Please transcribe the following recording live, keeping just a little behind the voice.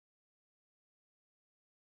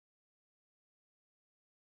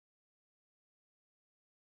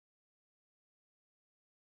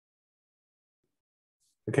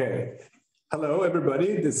Okay. Hello,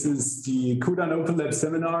 everybody. This is the CUDAN Open Lab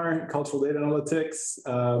Seminar, Cultural Data Analytics,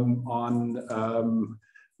 on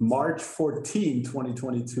March 14,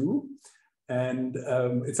 2022. And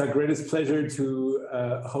it's our greatest pleasure to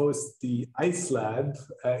host the ICE Lab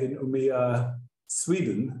in Umeå,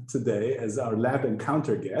 Sweden today as our lab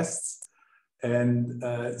encounter guests. And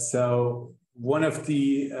so one of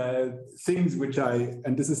the things which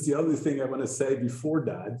and this is the only thing I want to say before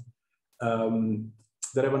that,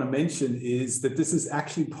 that I want to mention is that this is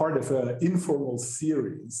actually part of an informal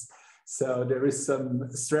series. So there is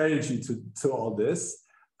some strategy to all this.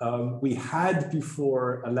 We had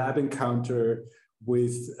before a lab encounter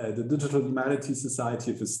with the Digital Humanities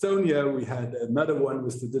Society of Estonia. We had another one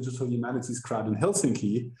with the Digital Humanities crowd in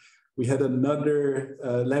Helsinki. We had another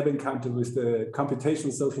lab encounter with the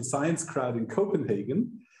Computational Social Science crowd in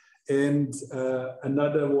Copenhagen, and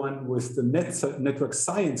another one with the Network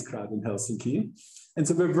Science crowd in Helsinki. And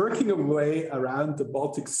so we're working our way around the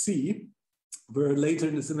Baltic Sea, where later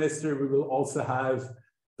in the semester we will also have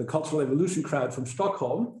the Cultural Evolution crowd from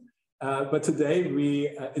Stockholm. But today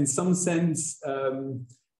we, in some sense,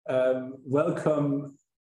 welcome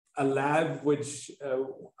a lab which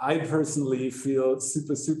I personally feel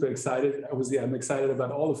super excited. Obviously, I'm excited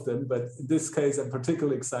about all of them, but in this case, I'm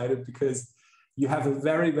particularly excited because you have a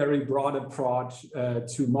very broad approach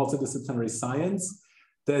to multidisciplinary science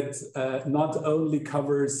that not only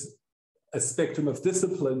covers a spectrum of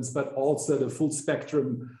disciplines, but also the full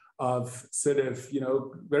spectrum of sort of,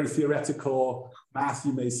 very theoretical math,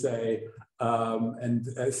 you may say, and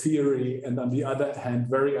theory, and on the other hand,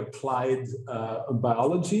 very applied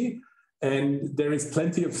biology. And there is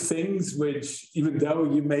plenty of things which, even though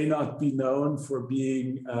you may not be known for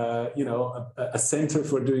being, a center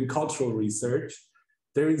for doing cultural research,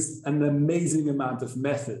 there is an amazing amount of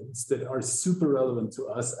methods that are super relevant to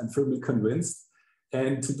us, I'm firmly convinced.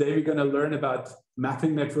 And today we're going to learn about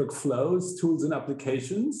mapping network flows, tools, and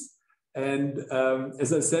applications. And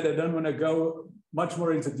as I said, I don't want to go much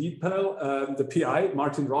more into detail. The PI,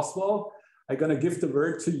 Martin Rosvall, I'm going to give the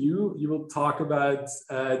word to you. You will talk about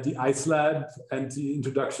the ICE Lab and the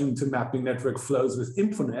introduction to mapping network flows with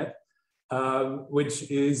InfoNet, which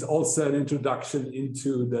is also an introduction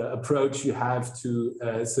into the approach you have to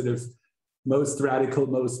sort of most radical,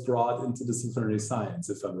 most broad interdisciplinary science,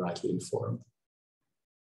 if I'm rightly informed.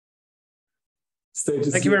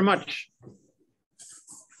 Thank you very much.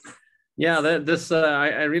 Yeah,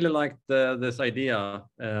 I really liked this idea.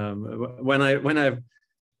 When I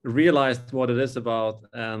realized what it is about,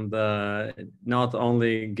 and not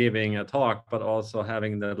only giving a talk, but also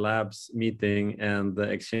having the labs meeting and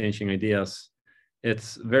exchanging ideas.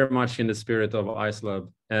 It's very much in the spirit of ICE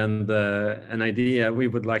Lab, and an idea we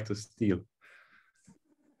would like to steal.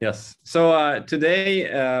 Yes, so today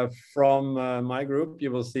from my group, you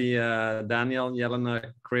will see Daniel,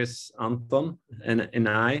 Jelena, Chris, Anton, and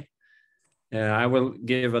I. I will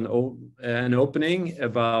give an opening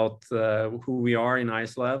about who we are in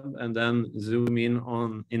ICE Lab, and then zoom in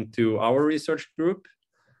into our research group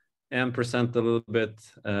and present a little bit,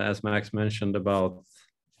 as Max mentioned, about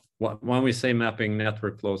when we say mapping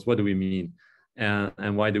network flows, what do we mean,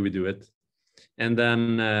 and why do we do it? And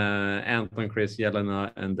then Anton, Chris,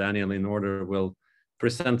 Jelena, and Daniel in order will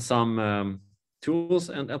present some tools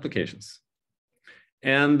and applications.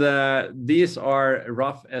 And these are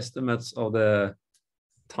rough estimates of the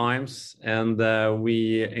times, and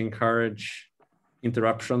we encourage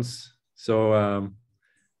interruptions. So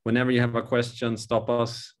whenever you have a question, stop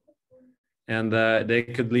us. And they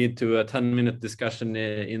could lead to a 10-minute discussion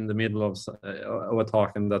in the middle of a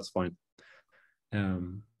talk, and that's fine.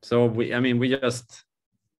 So we just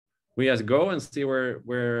go and see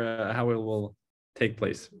how it will take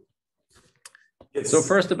place. Yes. So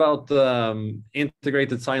first about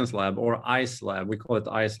Integrated Science Lab, or ICE Lab. We call it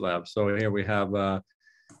ICE Lab. So here we have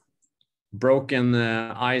broken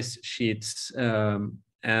ice sheets,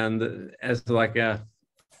 and as like a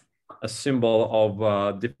symbol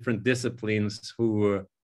of different disciplines who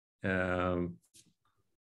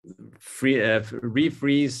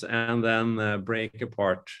refreeze and then break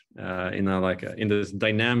apart in this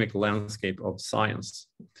dynamic landscape of science.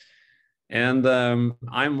 And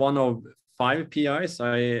I'm one of 5 PIs.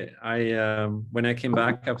 When I came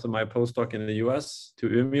back after my postdoc in the US to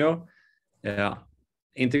Umeå,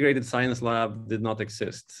 Integrated Science Lab did not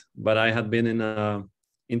exist, but I had been in an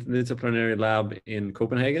interdisciplinary lab in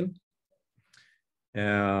Copenhagen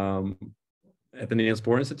at the Niels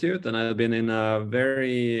Bohr Institute, and I had been in a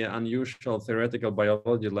very unusual theoretical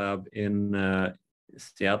biology lab in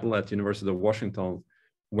Seattle at University of Washington,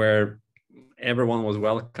 where everyone was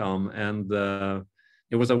welcome, and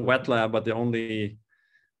it was a wet lab, but the only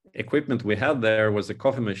equipment we had there was a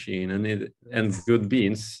coffee machine and good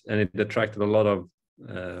beans, and it attracted a lot of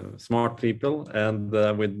smart people and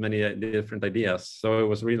with many different ideas. So it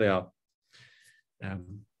was really a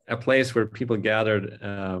place where people gathered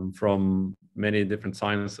from many different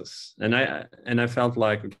sciences, and I felt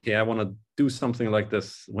like, okay, I want to do something like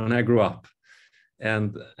this when I grew up,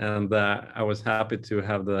 and I was happy to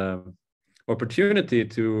have the opportunity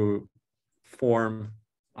to form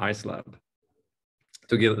IceLab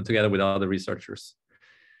together with other researchers.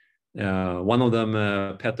 One of them,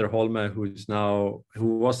 Petter Holme, who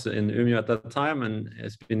was in Umeå at that time and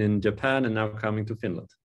has been in Japan and now coming to Finland.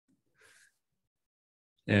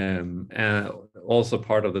 And also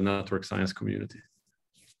part of the network science community.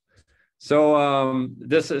 So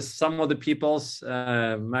this is some of the peoples.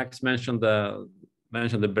 Max mentioned the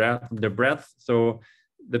breadth. So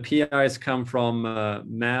the PIs come from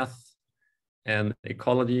math and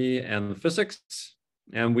ecology and physics.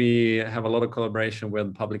 And we have a lot of collaboration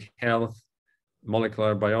with public health,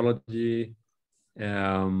 molecular biology,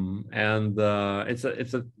 and it's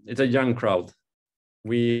a young crowd.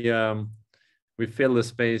 We fill the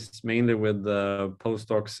space mainly with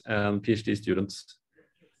postdocs and PhD students,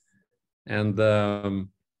 and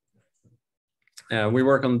we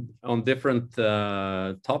work on different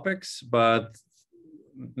topics, but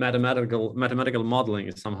mathematical modeling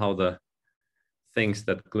is somehow the things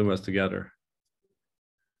that glue us together.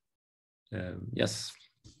 Yes,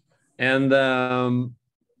 and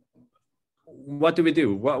what do we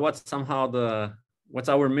do? What's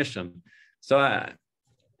our mission? So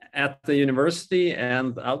at the university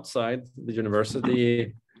and outside the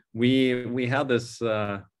university, we have this.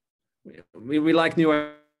 We like new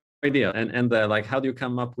ideas, and like, how do you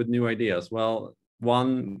come up with new ideas? Well,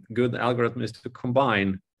 one good algorithm is to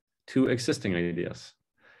combine two existing ideas.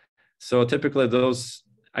 So typically those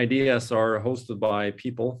ideas are hosted by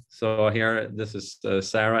people. So here, this is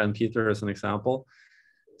Sarah and Peter as an example.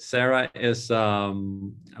 Sarah is a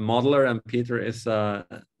modeler and Peter is an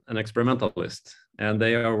experimentalist. And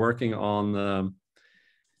they are working on,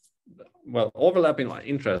 well, overlapping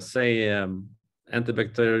interests, say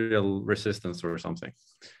antibacterial resistance or something.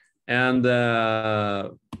 And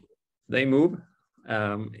they move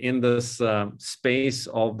in this space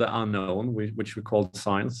of the unknown, which we call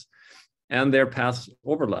science. And their paths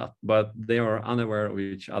overlap, but they are unaware of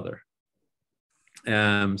each other.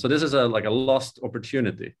 So this is like a lost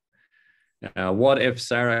opportunity. What if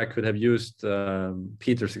Sarah could have used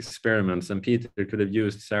Peter's experiments and Peter could have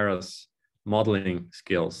used Sarah's modeling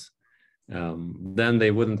skills? Then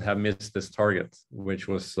they wouldn't have missed this target, which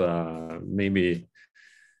was maybe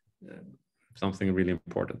something really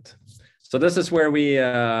important. So this is where we,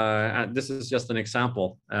 this is just an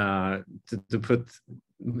example to put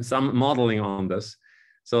some modeling on this.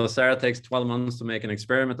 So Sarah takes 12 months to make an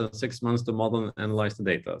experiment and 6 months to model and analyze the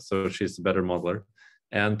data. So she's a better modeler.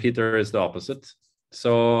 And Peter is the opposite.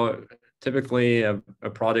 So typically a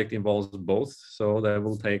project involves both. So that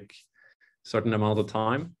will take a certain amount of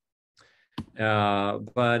time.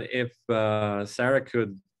 But if Sarah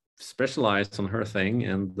could specialize on her thing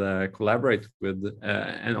and collaborate with,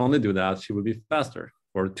 and only do that, she would be faster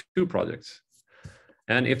for 2 projects.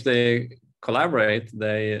 And if they collaborate,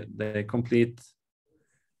 they complete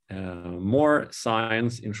more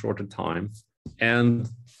science in shorter time, and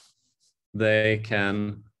they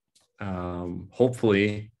can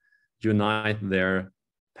hopefully unite their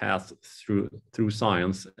path through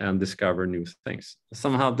science and discover new things.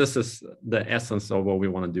 Somehow this is the essence of what we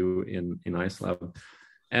want to do in IceLab.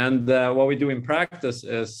 And what we do in practice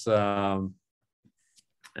is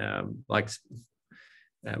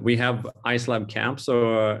we have IceLab camps.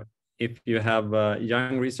 So if you have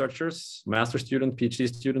young researchers, master student, PhD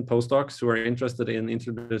student, postdocs who are interested in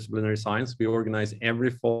interdisciplinary science, we organize every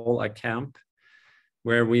fall a camp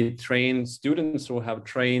where we train students who have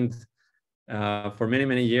trained for many,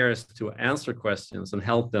 many years to answer questions and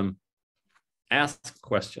help them ask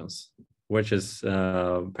questions, which is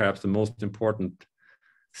perhaps the most important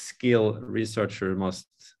skill researcher must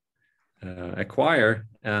acquire.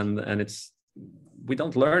 And we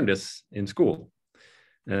don't learn this in school.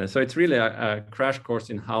 So it's really a crash course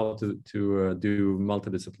in how to do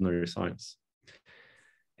multidisciplinary science.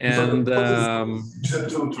 And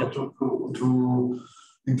to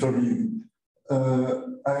intervene,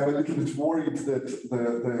 I'm a little bit worried that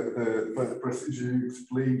the procedure you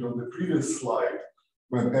explained on the previous slide,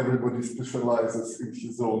 when everybody specializes in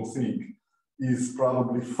his own thing, is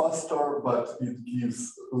probably faster, but it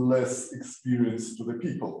gives less experience to the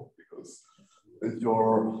people, because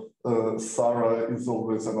your Sarah is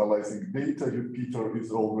always analyzing data, your Peter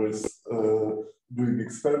is always doing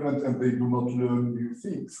experiment and they do not learn new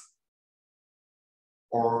things.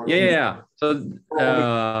 Or so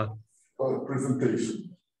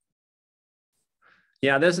presentation.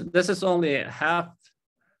 Yeah, this is only half.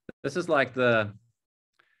 This is like the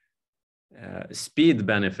speed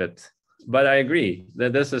benefit. But I agree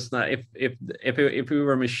that this is not, if we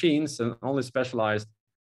were machines and only specialized,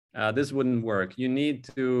 this wouldn't work. You need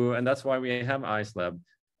to, and that's why we have IceLab.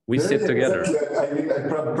 We sit together. Exactly. I mean,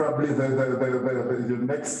 probably the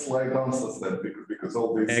next slide answers that, because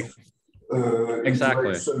all this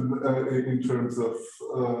exactly in terms of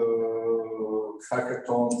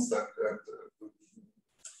hackathons and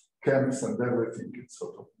camps and everything, it's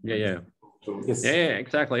sort of Yes. Yeah,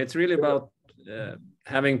 exactly. It's really about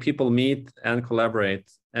having people meet and collaborate.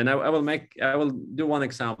 And I will do one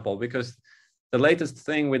example, because the latest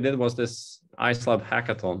thing we did was this IceLab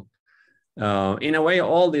hackathon. In a way,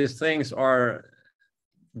 all these things are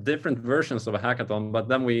different versions of a hackathon, but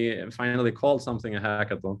then we finally called something a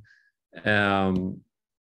hackathon. And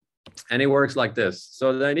it works like this.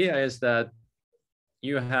 So the idea is that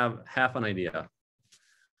you have half an idea.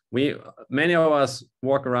 Many of us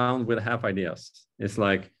walk around with half ideas. It's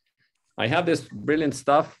like, I have this brilliant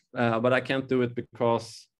stuff, but I can't do it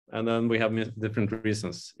because, and then we have different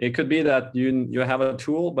reasons. It could be that you have a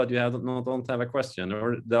tool, but you don't have a question,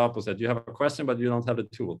 or the opposite. You have a question, but you don't have the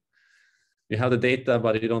tool. You have the data,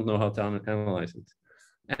 but you don't know how to analyze it.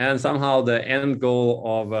 And somehow the end goal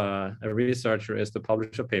of a researcher is to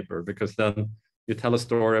publish a paper, because then you tell a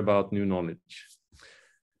story about new knowledge.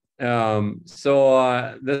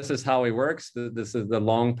 So this is how it works. This is the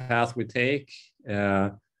long path we take.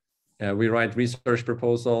 We write research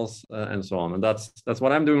proposals and so on. And that's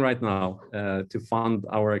what I'm doing right now to fund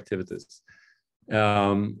our activities.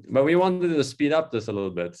 But we wanted to speed up this a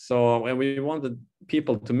little bit. So when we wanted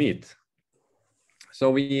people to meet, so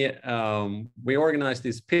we organized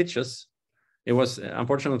these pitches. It was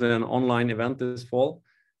unfortunately an online event this fall.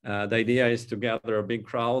 The idea is to gather a big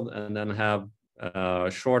crowd and then have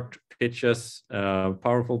short pitches,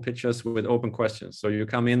 powerful pitches with open questions. So you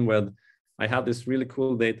come in with, I have this really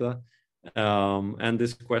cool data and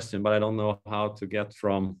this question, but I don't know how to get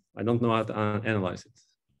from, I don't know how to analyze it,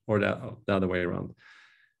 or the other way around.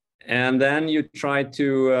 And then you try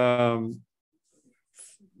to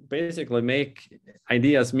basically make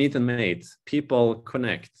ideas meet and mate, people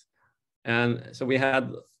connect. And so we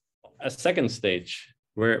had a second stage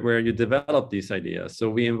where you develop these ideas. So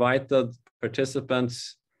we invited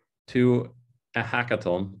participants to a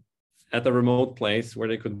hackathon at a remote place where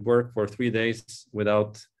they could work for 3 days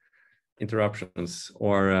without interruptions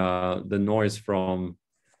or the noise from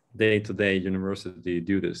day-to-day university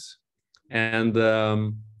do this. And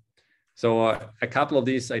so a couple of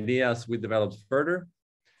these ideas we developed further.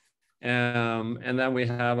 And then we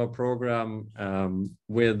have a program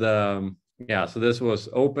with, so this was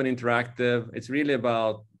open interactive. It's really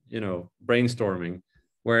about, brainstorming,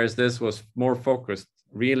 whereas this was more focused,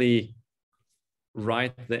 really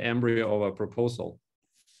write the embryo of a proposal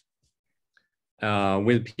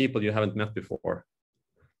with people you haven't met before.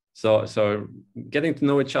 So getting to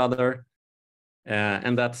know each other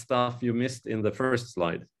and that stuff you missed in the first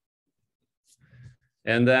slide.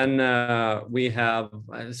 And then we have,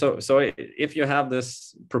 so if you have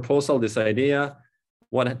this proposal, this idea,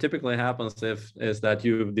 what typically happens is that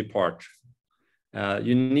you depart.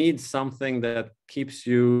 You need something that keeps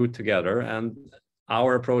you together. And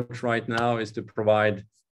our approach right now is to provide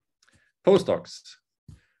postdocs.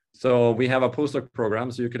 So we have a postdoc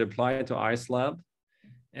program, so you could apply to IceLab.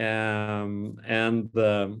 And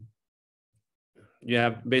you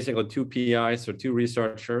have basically 2 PIs or 2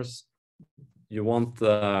 researchers. You want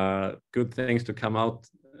good things to come out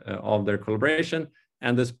of their collaboration.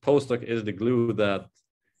 And this postdoc is the glue that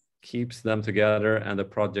keeps them together and the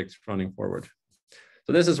project's running forward.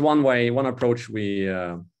 So this is one way, one approach we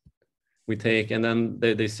take. And then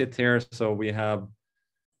they sit here. So we have,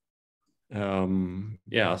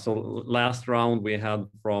 so last round we had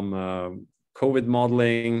from COVID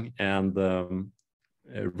modeling and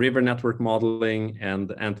river network modeling and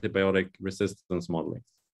antibiotic resistance modeling.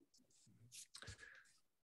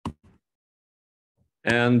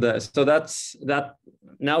 And so that's that.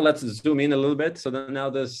 Now let's zoom in a little bit. So then now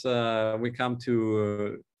this we come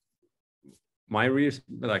to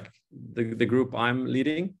the group I'm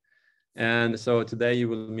leading. And so today you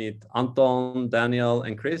will meet Anton, Daniel,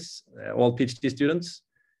 and Chris, all PhD students.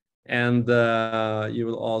 And you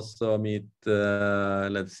will also meet,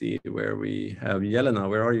 let's see where we have Jelena.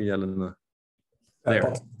 Where are you, Jelena?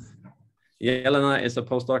 There. Jelena is a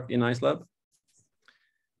postdoc in IceLab.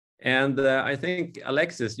 And I think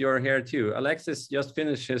Alexis, you're here too. Alexis just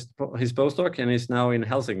finished his postdoc and is now in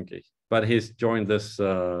Helsinki, but he's joined this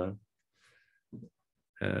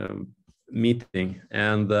meeting,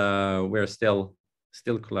 and we're still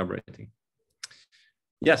collaborating.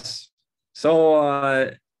 Yes.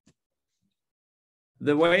 So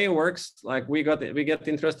the way it works, like we get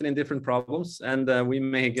interested in different problems, and we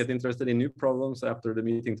may get interested in new problems after the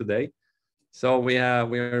meeting today. So we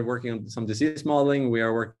are working on some disease modeling, we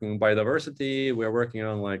are working on biodiversity, we are working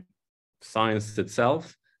on like science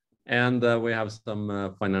itself, and we have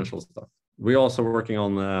some financial stuff. We're also working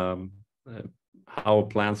on how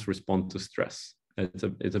plants respond to stress.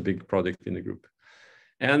 It's a big project in the group.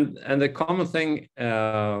 And the common thing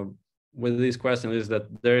with these questions is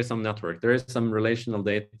that there is some network, there is some relational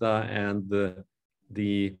data, and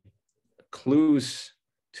the clues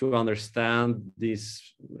to understand these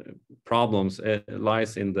problems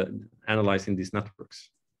lies in analyzing these networks.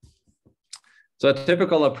 So a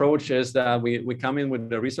typical approach is that we come in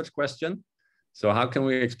with a research question. So how can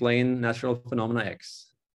we explain natural phenomena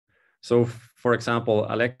X? So for example,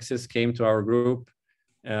 Alexis came to our group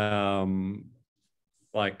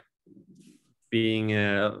like being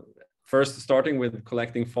first starting with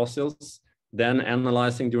collecting fossils, then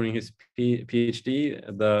analyzing during his PhD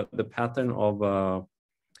the pattern of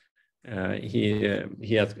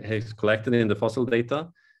he has collected in the fossil data,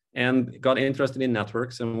 and got interested in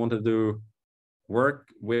networks and wanted to work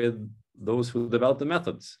with those who developed the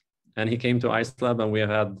methods. And he came to IceLab, and we have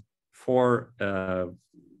had 4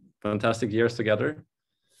 fantastic years together.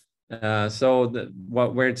 So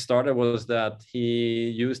where it started was that he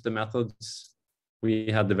used the methods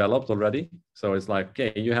we had developed already. So it's like,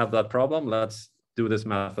 okay, you have that problem, let's do this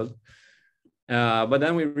method. But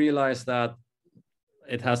then we realized that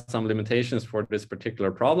it has some limitations for this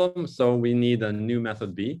particular problem. So we need a new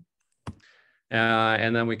method B.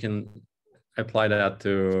 And then we can apply that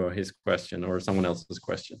to his question or someone else's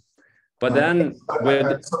question. But then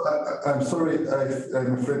I'm sorry,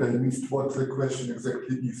 I'm afraid I missed what the question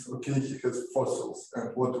exactly is. Okay, he has fossils,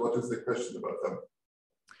 and what is the question about them?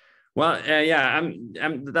 Well, yeah,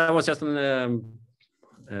 that was just an,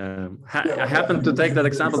 I happened to take that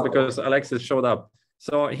example because Alexis showed up.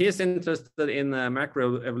 So he's interested in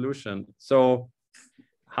macroevolution. So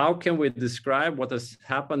how can we describe what has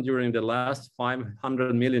happened during the last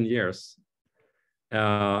 500 million years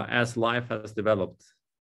as life has developed?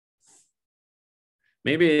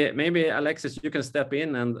 Maybe Alexis, you can step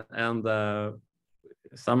in and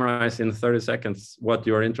summarize in 30 seconds what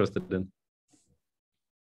you're interested in.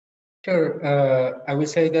 Sure. I would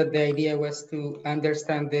say that the idea was to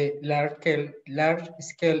understand the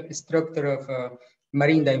large-scale structure of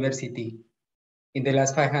marine diversity in the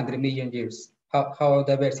last 500 million years, how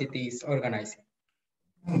diversity is organized.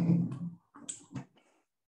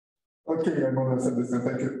 Okay, I'm on this.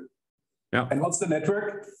 Thank you. Yeah. And what's the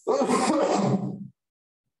network?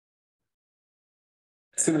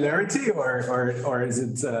 Similarity or is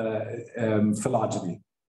it phylogeny?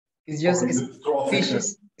 It's just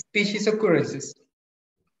species occurrences.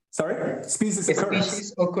 Sorry? Species occurrences.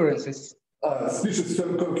 Species occurrences. Species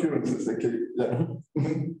occurrences, okay. Yeah.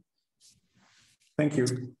 Thank you.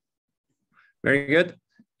 Very good.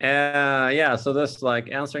 Yeah, so this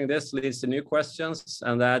like answering this leads to new questions,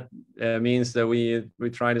 and that means that we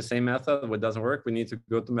try the same method. If it doesn't work, we need to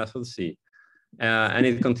go to method C, and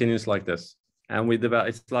it continues like this. And we develop.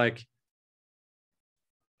 It's like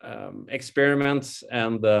experiments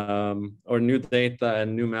and or new data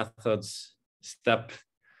and new methods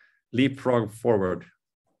leapfrog forward.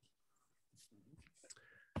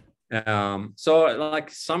 So like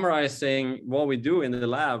summarizing what we do in the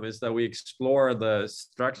lab is that we explore the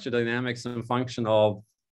structure, dynamics, and function of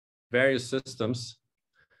various systems,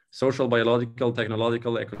 social, biological,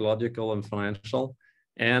 technological, ecological, and financial.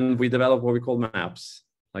 And we develop what we call maps.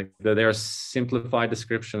 Like they are simplified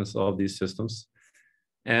descriptions of these systems.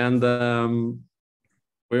 And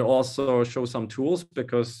we also show some tools,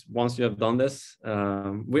 because once you have done this,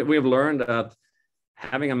 we've learned that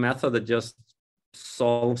having a method that just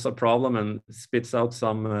solves a problem and spits out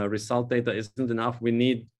some result data isn't enough. We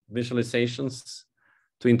need visualizations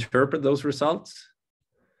to interpret those results.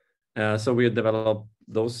 So we develop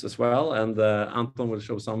those as well, and Anton will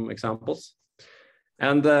show some examples.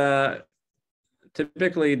 And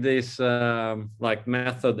typically this like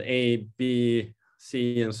method A, B,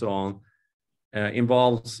 C, and so on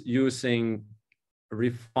involves using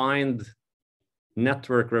refined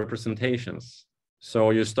network representations.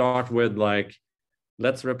 So you start with like,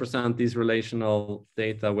 let's represent these relational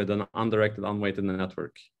data with an undirected, unweighted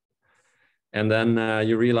network. And then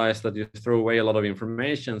you realize that you throw away a lot of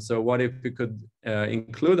information. So what if we could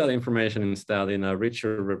include that information instead in a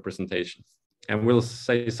richer representation? And we'll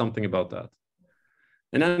say something about that.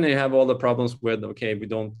 And then you have all the problems with, okay, we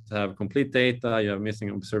don't have complete data, you have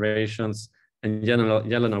missing observations, and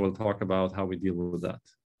Jelena will talk about how we deal with that.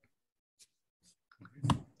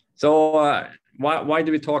 So why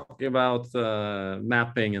do we talk about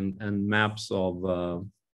mapping and maps of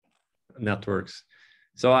networks?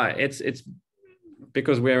 So it's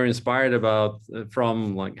because we are inspired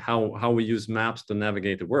from like how we use maps to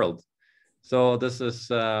navigate the world. So this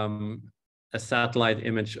is a satellite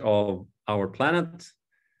image of our planet.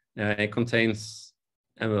 It contains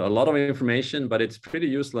a lot of information, but it's pretty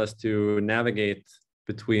useless to navigate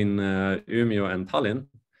between Umeå and Tallinn.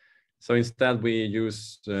 So instead we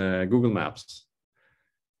use Google Maps.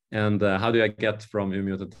 And how do I get from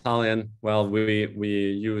Umeå to Tallinn? Well, we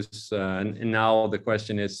use, and now the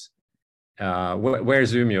question is,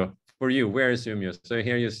 where's Umeå? For you, where is Umeå? So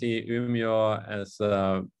here you see Umeå as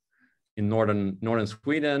in northern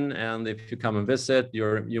Sweden. And if you come and visit,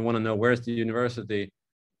 you want to know where's the university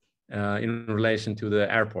in relation to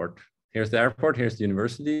the airport. Here's the airport, here's the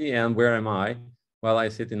university, and where am I? Well, I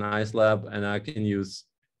sit in IceLab, and I can use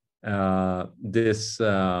this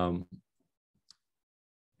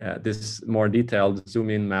more detailed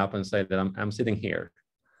zoom-in map and say that I'm sitting here.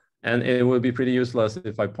 And it would be pretty useless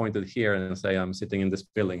if I pointed here and say I'm sitting in this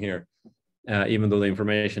building here, even though the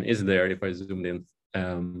information is there if I zoomed in.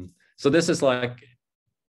 So this is like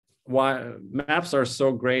why maps are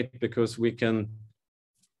so great, because we can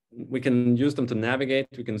use them to navigate.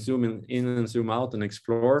 We can zoom in and zoom out and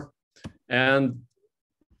explore. And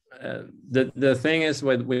the thing is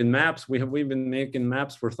with maps, we've been making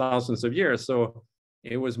maps for thousands of years. So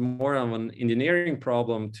it was more of an engineering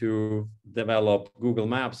problem to develop Google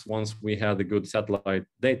Maps once we had the good satellite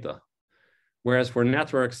data. Whereas for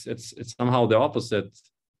networks, it's somehow the opposite.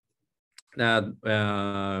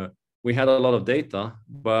 That we had a lot of data,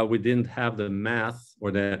 but we didn't have the math or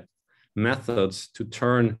the methods to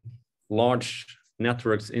turn large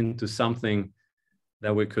networks into something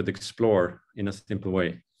that we could explore in a simple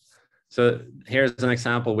way. So here's an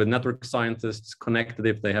example with network scientists connected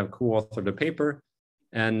if they have co-authored a paper.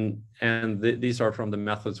 And these are from the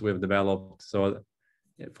methods we've developed. So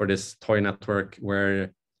for this toy network,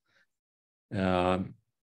 where a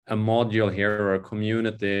module here or a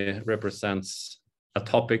community represents a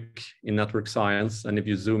topic in network science. And if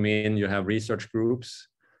you zoom in, you have research groups.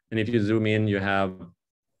 And if you zoom in, you have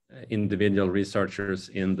individual researchers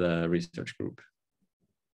in the research group.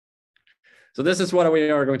 So this is what we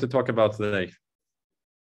are going to talk about today.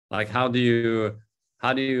 Like, how do you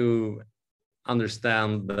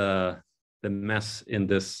understand the mess in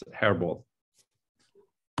this hairball?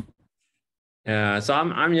 So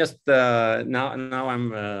I'm just now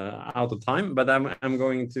I'm out of time, but I'm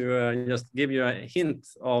going to just give you a hint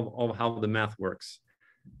of how the math works,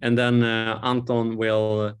 and then Anton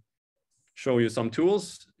will show you some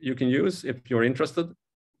tools you can use if you're interested.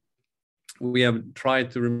 We have tried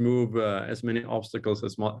to remove as many obstacles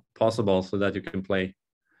as possible so that you can play.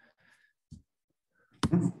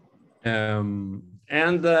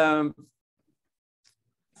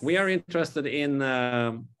 We are interested in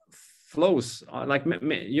flows. Like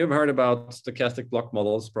you've heard about stochastic block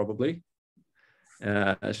models, probably.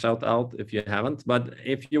 Shout out if you haven't. But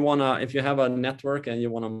if you have a network and you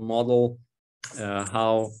want to model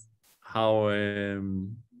how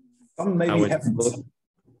some maybe haven't.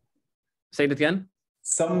 Say it again.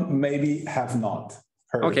 Some maybe have not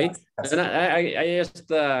heard. Okay, and I just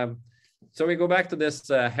so we go back to this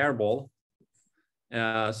hairball.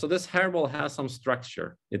 So this hairball has some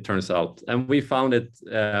structure, it turns out, and we found it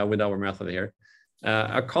with our method here.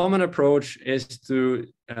 A common approach is to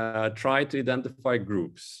try to identify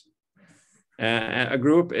groups. A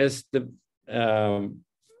group is in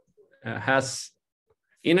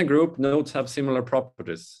a group, nodes have similar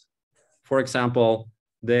properties. For example,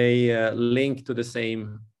 they link to the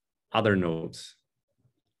same other nodes.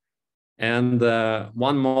 And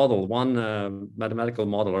one mathematical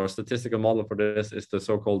model or statistical model for this is the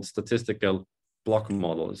so-called statistical block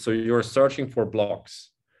model. So you're searching for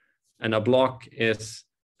blocks, and a block is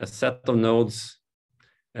a set of nodes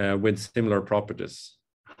with similar properties,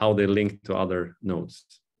 how they link to other nodes.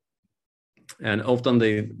 And often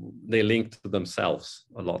they link to themselves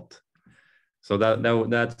a lot. So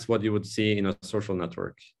that's what you would see in a social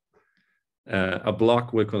network. A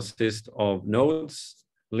block will consist of nodes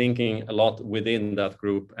linking a lot within that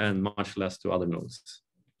group and much less to other nodes.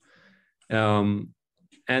 And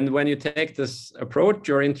And when you take this approach,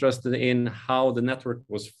 you're interested in how the network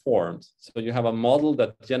was formed. So you have a model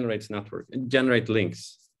that generates links.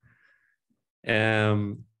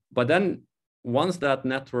 But then once that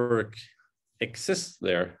network exists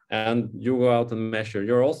there and you go out and measure,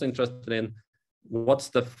 you're also interested in what's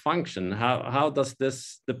the function? How does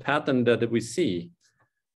the pattern that we see,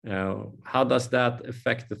 how does that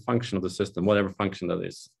affect the function of the system, whatever function that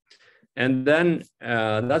is? And then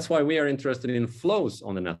that's why we are interested in flows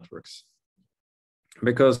on the networks,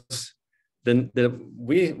 because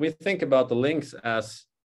we think about the links as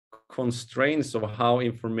constraints of how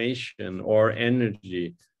information or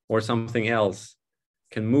energy or something else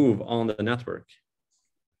can move on the network.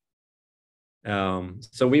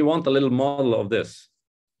 So we want a little model of this.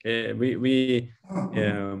 Even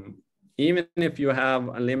if you have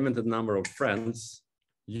a limited number of friends,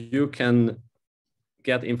 you can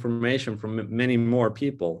get information from many more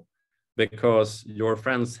people because your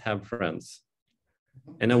friends have friends.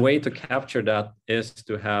 And a way to capture that is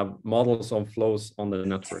to have models of flows on the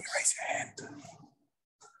network. Raise your hand.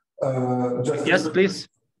 Yes, please.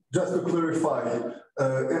 Just to clarify,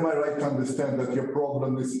 am I right to understand that your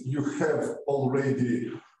problem is you have already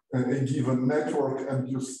a given network and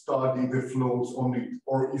you study the flows on it,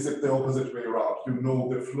 or is it the opposite way around? You know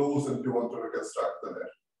the flows and you want to reconstruct the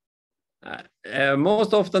net?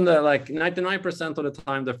 Most often, like 99% of the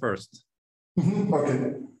time, the first.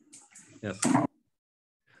 Okay. Yes.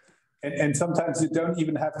 And sometimes you don't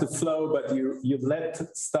even have to flow, but you let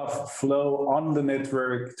stuff flow on the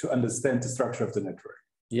network to understand the structure of the network.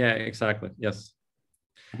 Yeah, exactly. Yes.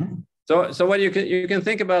 So what you can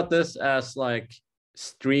think about this as like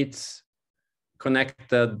streets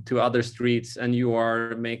connected to other streets, and you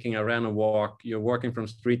are making a random walk. You're walking from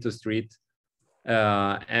street to street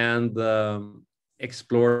and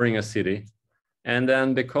exploring a city. And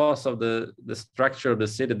then because of the structure of the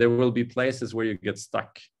city, there will be places where you get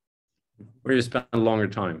stuck, where you spend a longer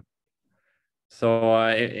time. So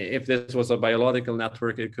if this was a biological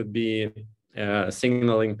network, it could be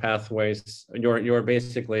signaling pathways. You're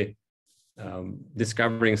basically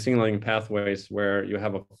discovering signaling pathways where you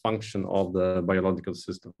have a function of the biological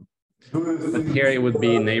system. But here it would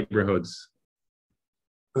be neighborhoods.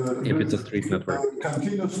 If it's a street network.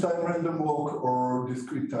 Continuous time random walk or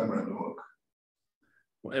discrete time random walk?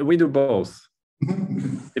 We do both,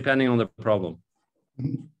 depending on the problem.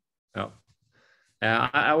 Yeah.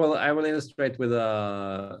 I will illustrate with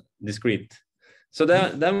a discrete. So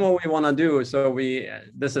then what we want to do, so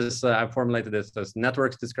I formulated this as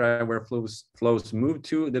networks describe where flows move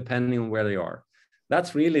to depending on where they are.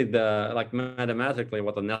 That's really like mathematically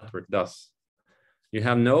what a network does. You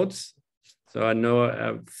have nodes, so I know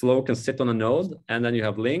a flow can sit on a node, and then you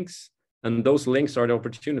have links, and those links are the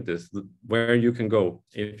opportunities where you can go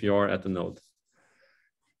if you're at the node.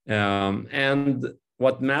 And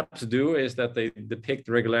what maps do is that they depict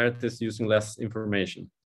regularities using less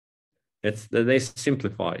information. They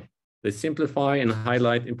simplify. They simplify and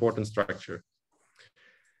highlight important structure.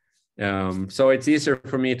 So it's easier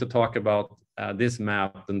for me to talk about this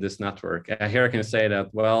map than this network. Here I can say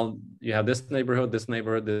that, well, you have this neighborhood, this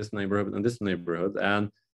neighborhood, this neighborhood, and this neighborhood,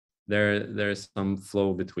 and there's some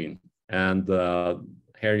flow between. And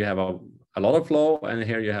here you have a lot of flow, and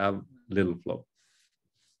here you have little flow.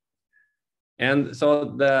 And so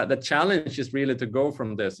the challenge is really to go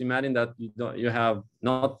from this. Imagine that you have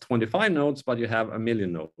not 25 nodes, but you have 1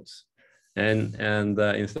 million nodes. And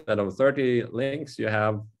instead of 30 links, you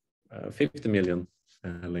have 50 million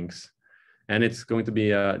links. And it's going to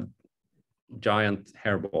be a giant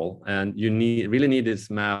hairball. And you really need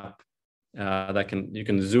this map that you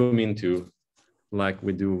can zoom into, like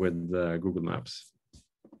we do with Google Maps.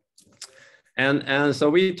 And so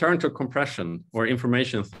we turn to compression or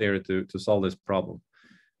information theory to solve this problem.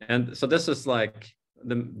 And so this is like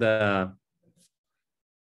the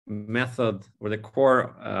method or the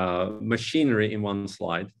core machinery in one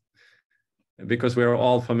slide, because we're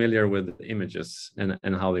all familiar with images and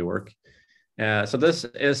how they work. So this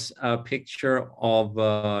is a picture of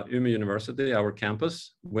Umeå University, our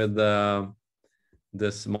campus, with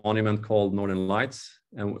this monument called Northern Lights.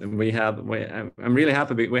 And I'm really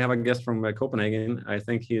happy. We have a guest from Copenhagen. I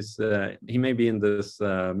think he may be in this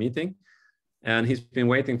meeting, and he's been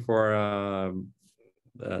waiting for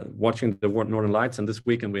watching the Northern Lights. And this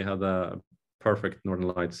weekend we had the perfect Northern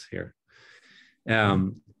Lights here.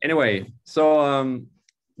 Anyway, so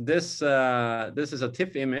this is a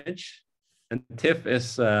TIFF image, and TIFF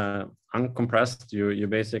is uncompressed. You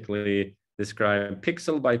basically describe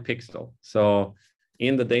pixel by pixel. So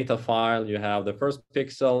in the data file, you have the first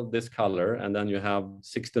pixel, this color, and then you have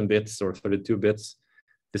 16 bits or 32 bits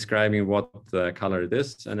describing what color it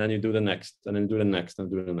is, and then you do the next, and then do the next, and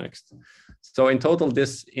do the next. So in total,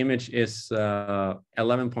 this image is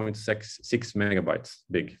 11.66 megabytes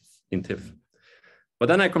big in TIFF. But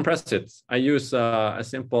then I compress it. I use a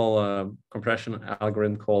simple compression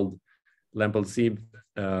algorithm called Lempel-Sieb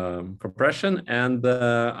compression, and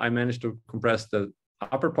I managed to compress the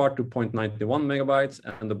upper part to 0.91 megabytes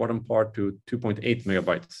and the bottom part to 2.8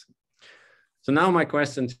 megabytes. So now my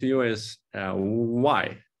question to you is,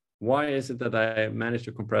 why? Why is it that I managed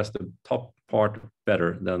to compress the top part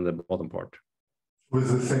better than the bottom part? With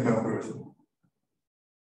the same algorithm.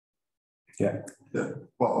 Yeah.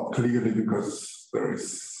 Well, clearly because there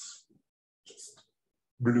is just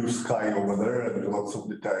blue sky over there and lots of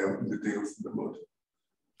details in the bottom.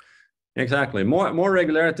 Exactly. More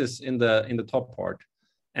regularities in the top part,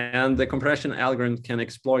 and the compression algorithm can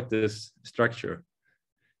exploit this structure.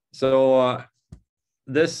 So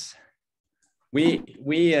when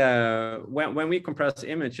we compress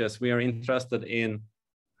images, we are interested in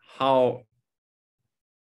how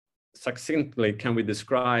succinctly can we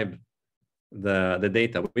describe the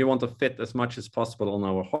data. We want to fit as much as possible on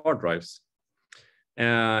our hard drives.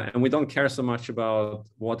 And we don't care so much about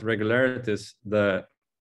what regularities the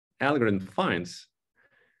algorithm finds.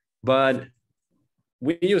 But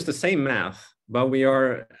we use the same math, but we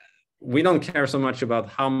don't care so much about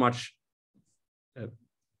how much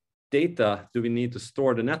data do we need to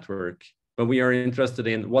store the network, but we are interested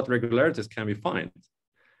in what regularities can we find.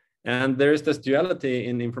 And there is this duality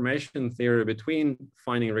in information theory between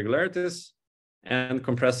finding regularities and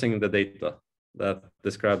compressing the data that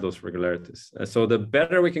describe those regularities. So the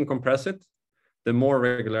better we can compress it, the more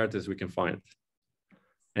regularities we can find.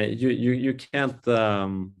 And you can't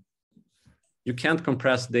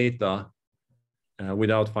compress data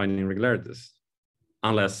without finding regularities,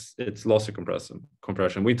 unless it's lossy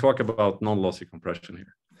compression. We talk about non-lossy compression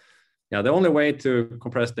here. Yeah, the only way to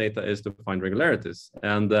compress data is to find regularities.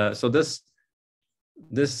 And so this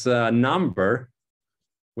number,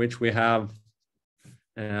 which we have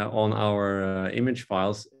on our image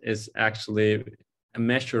files, is actually a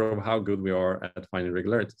measure of how good we are at finding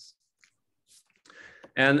regularities.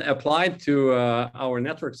 And applied to our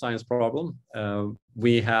network science problem,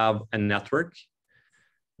 we have a network.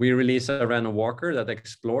 We release a random walker that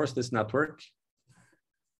explores this network.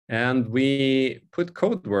 And we put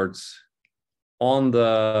code words on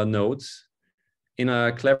the nodes in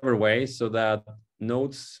a clever way so that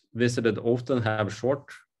nodes visited often have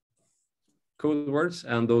short code words,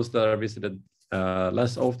 and those that are visited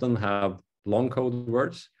less often have long code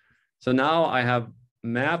words. So now I have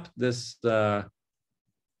mapped this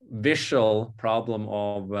visual problem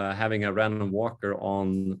of having a random walker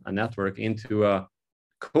on a network into a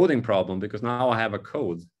coding problem, because now I have a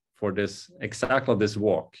code for this, exactly this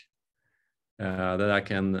walk, that I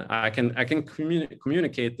can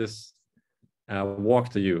communicate this walk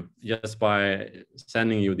to you just by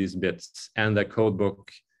sending you these bits and a code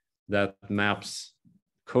book that maps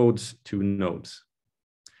codes to nodes.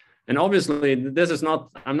 And obviously this is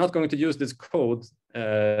not, I'm not going to use this code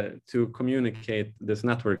to communicate this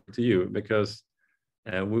network to you, because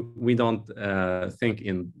we don't think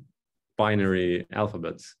in binary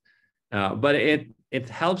alphabets, but it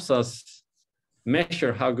helps us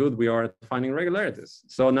measure how good we are at finding regularities.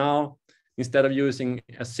 So now, instead of using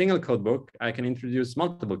a single code book, I can introduce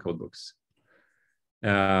multiple code books.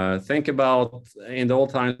 Think about in the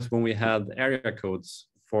old times when we had area codes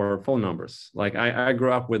for phone numbers. Like I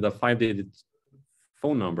grew up with a 5-digit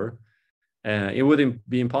phone number. It wouldn't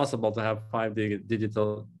be impossible to have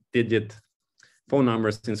 5-digit phone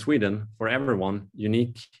numbers in Sweden for everyone,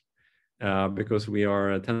 unique, because we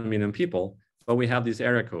are 10 million people, but we have these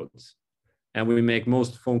area codes. And we make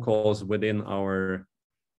most phone calls within our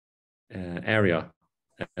area.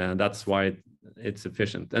 And that's why it's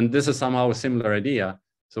efficient. And this is somehow a similar idea.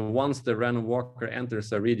 So once the random walker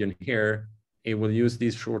enters a region here, it will use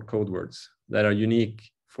these short code words that are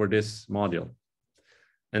unique for this module.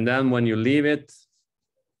 And then when you leave it,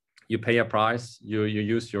 you pay a price, you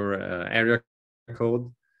use your area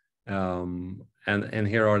code. And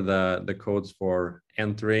here are the codes for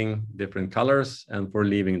entering different colors and for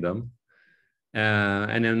leaving them.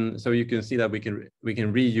 And then, so you can see that we can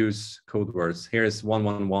reuse code words. Here's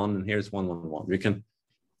 111 and here's 111. We can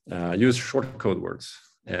use short code words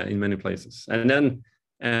in many places. And then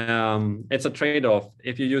it's a trade-off.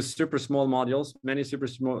 If you use super small modules, many super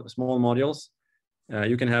small modules,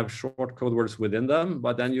 you can have short code words within them,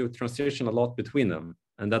 but then you transition a lot between them,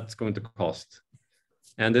 and that's going to cost.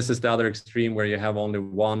 And this is the other extreme where you have only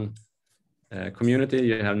one community.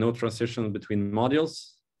 You have no transition between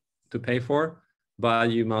modules to pay for,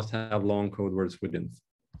 but you must have long code words within.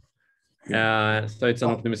 So it's an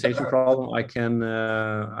optimization problem. I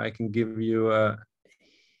can give you a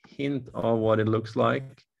hint of what it looks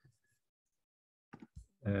like.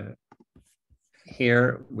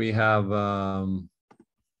 Here we have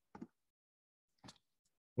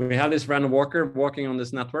this random walker walking on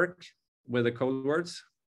this network with the code words.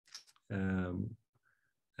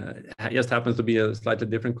 It just happens to be a slightly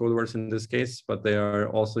different code words in this case, but they are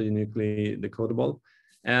also uniquely decodable.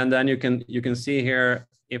 And then you can see here,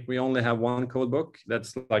 if we only have one code book,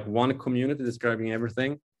 that's like one community describing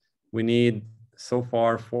everything. We need so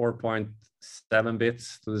far 4.7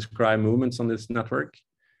 bits to describe movements on this network.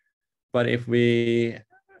 But if we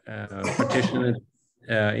partition it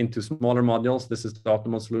into smaller modules, this is the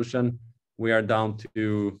optimal solution. We are down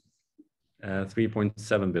to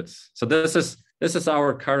 3.7 bits. So this is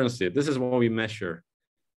our currency. This is what we measure,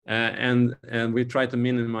 and we try to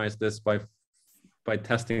minimize this by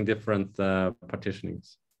testing different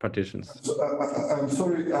partitions. So, I'm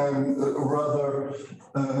sorry, I'm rather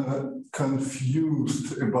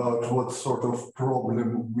confused about what sort of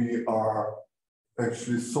problem we are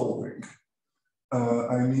actually solving.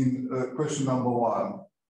 I mean, question number one,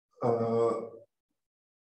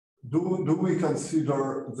 do we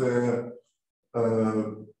consider the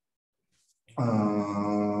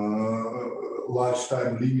large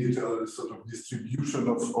time limit sort of distribution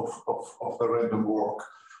of the random walk?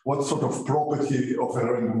 What sort of property of a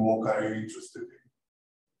random walk are you interested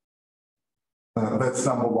in? That's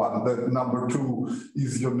number one. Then number two,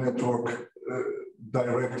 is your network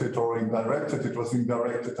directed or indirected? It was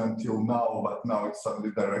indirected until now, but now it's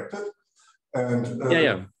suddenly directed. And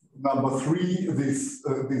number three, this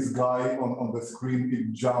guy on the screen,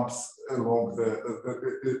 it jumps along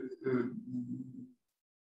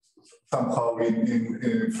somehow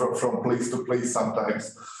from place to place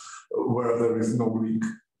sometimes where there is no link.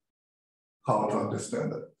 How to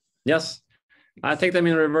understand it? Yes, I take them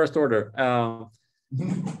in reversed order.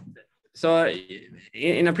 So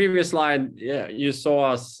in a previous slide, you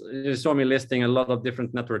saw me listing a lot of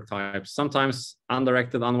different network types. Sometimes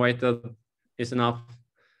undirected, unweighted is enough.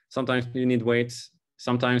 Sometimes you need weights.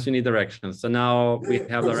 Sometimes you need directions. So now we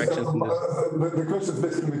have directions. The question is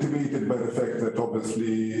basically mitigated by the fact that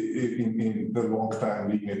obviously in the long time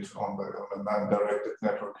limit on the non-directed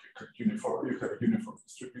network, you have uniform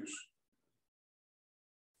distribution.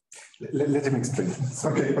 Let him explain.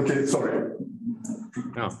 Okay, sorry.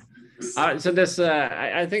 No. So this,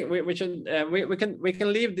 I think we should we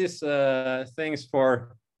can leave these things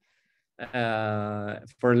for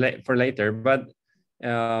later. But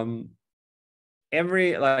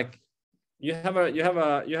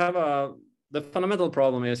the fundamental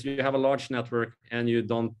problem is you have a large network and you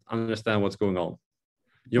don't understand what's going on.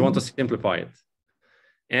 You want to simplify it,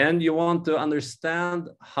 and you want to understand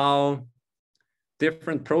how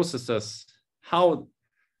different processes, how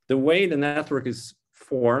the way the network is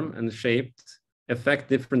formed and shaped affect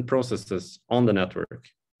different processes on the network.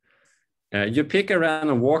 You pick a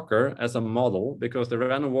random walker as a model because the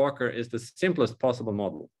random walker is the simplest possible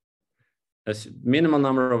model. A minimal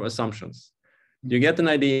number of assumptions. You get an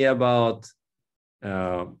idea about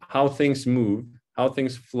how things move, how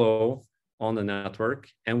things flow on the network,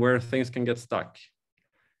 and where things can get stuck.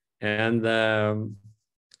 And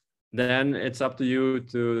then it's up to you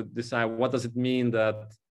to decide what does it mean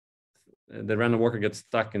that the random walker gets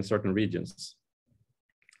stuck in certain regions.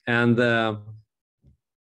 And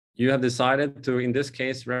you have decided to, in this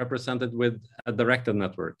case, represent it with a directed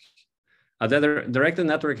network. A directed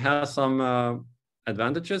network has some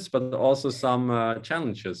advantages, but also some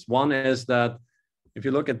challenges. One is that if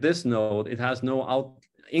you look at this node, it has no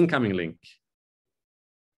incoming link.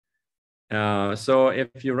 So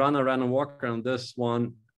if you run a random walker on this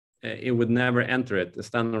one, it would never enter it, a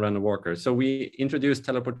standard random walker. So we introduced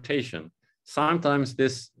teleportation. Sometimes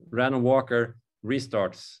this random walker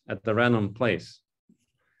restarts at the random place.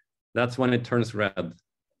 That's when it turns red.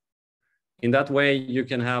 In that way, you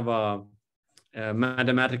can have a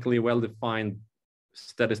mathematically well-defined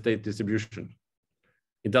steady state distribution.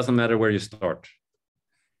 It doesn't matter where you start.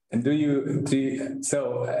 And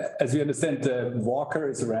so as we understand, the walker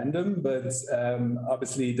is random, but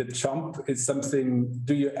obviously the jump is something,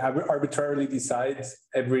 do you arbitrarily decide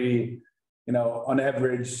on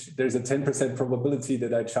average, there's a 10% probability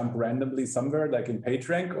that I jump randomly somewhere, like in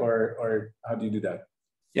PageRank, or how do you do that?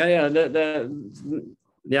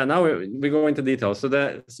 Now we go into details.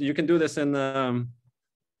 So you can do this in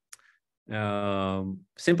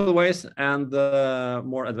simple ways and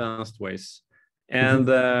more advanced ways. And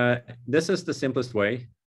this is the simplest way.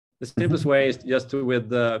 The simplest way is just to, with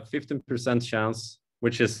 15% chance,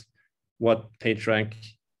 which is what PageRank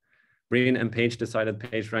green and page decided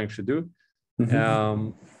page rank should do.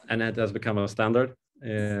 And it has become a standard.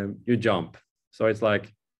 You jump. So it's like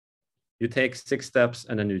you take 6 steps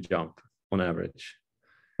and then you jump on average.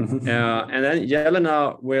 And then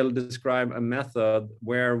Jelena will describe a method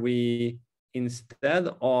where we, instead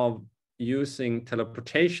of using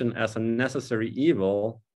teleportation as a necessary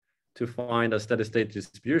evil to find a steady state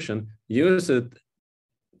distribution, use it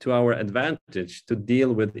to our advantage to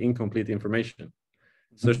deal with incomplete information.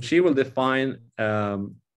 So she will define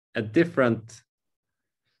a different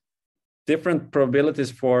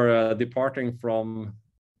probabilities for departing from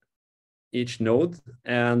each node,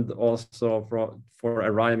 and also for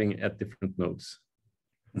arriving at different nodes.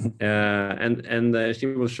 And she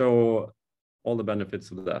will show all the benefits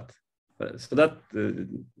of that. So that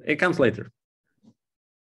it comes later.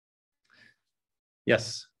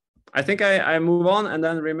 Yes, I think I move on, and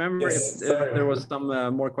then remember, if there was some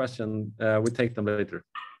more question, we take them later.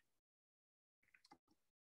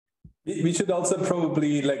 We should also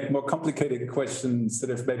probably, like, more complicated questions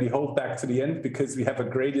sort of maybe hold back to the end, because we have a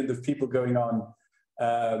gradient of people going on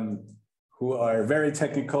who are very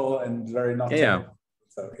technical and very not technical.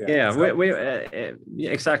 So,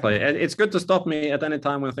 exactly. It's good to stop me at any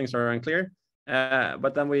time when things are unclear,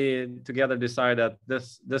 but then we together decide that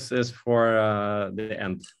this is for the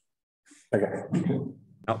end. Okay.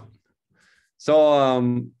 Oh. So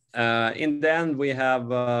in the end, we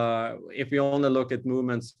have, if we only look at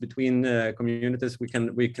movements between communities, we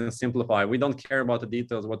can simplify. We don't care about the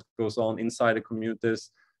details, what goes on inside the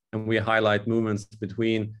communities, and we highlight movements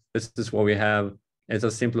between. This is what we have. It's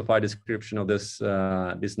a simplified description of this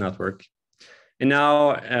this network. And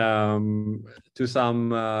now to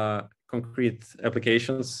some concrete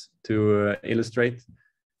applications to illustrate.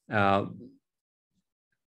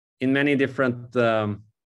 In many different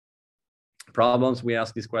problems, we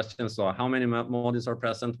ask these questions. So how many modules are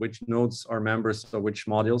present? Which nodes are members of which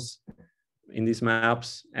modules in these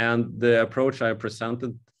maps? And the approach I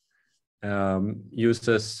presented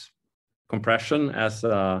uses compression as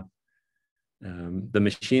the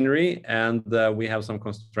machinery, and we have some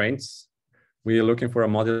constraints. We are looking for a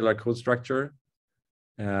modular code structure.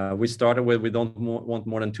 We started with, we don't want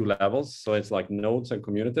more than 2 levels. So it's like nodes and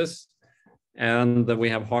communities. And we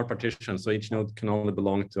have hard partitions, so each node can only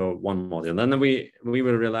belong to 1 module. And then we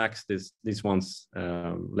will relax these ones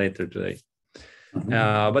later today.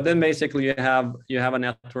 But then basically you have a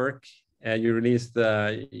network. You release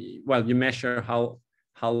you measure how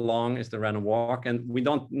long is the random walk, and we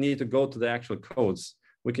don't need to go to the actual codes.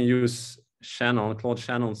 We can use Claude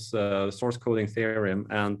Shannon's source coding theorem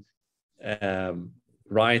and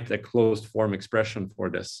write a closed form expression for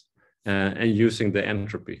this, and using the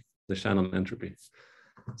entropy. The Shannon entropy.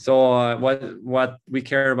 So what we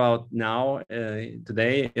care about now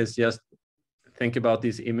today is just think about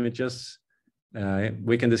these images.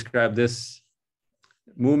 We can describe this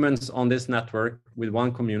movements on this network with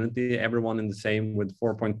 1 community, everyone in the same with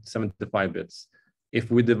 4.75 bits. If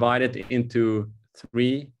we divide it into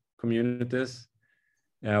 3 communities,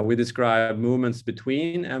 we describe movements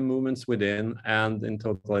between and movements within, and in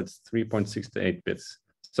total it's 3.68 bits.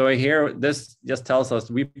 So here, this just tells us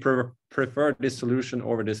we prefer this solution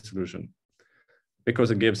over this solution because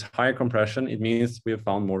it gives higher compression. It means we have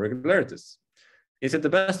found more regularities. Is it the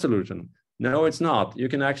best solution? No, it's not. You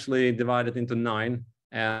can actually divide it into 9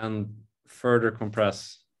 and further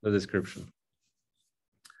compress the description.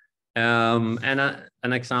 And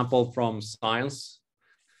an example from science.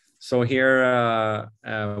 So here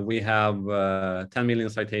we have 10 million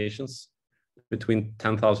citations between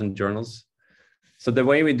 10,000 journals. So the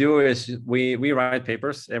way we do is we write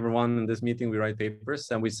papers. Everyone in this meeting, we write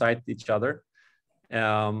papers and we cite each other.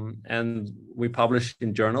 And we publish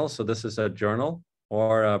in journals. So this is a journal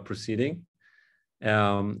or a proceeding.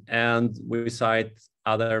 And we cite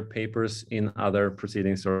other papers in other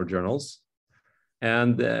proceedings or journals.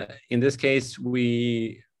 And in this case,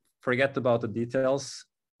 we forget about the details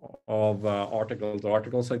of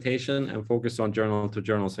article-to-article citation and focus on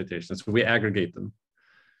journal-to-journal citations. So we aggregate them.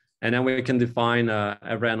 And then we can define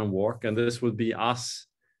a random walk. And this would be us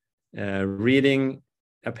reading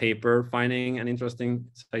a paper, finding an interesting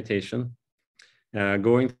citation,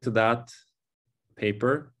 going to that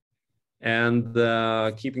paper, and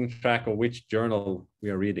keeping track of which journal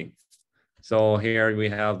we are reading. So here we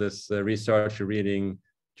have this research reading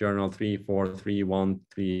journal 3, 4, 3, 1,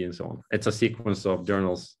 3, and so on. It's a sequence of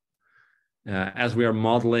journals as we are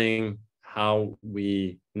modeling how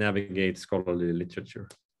we navigate scholarly literature.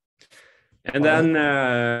 And then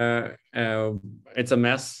it's a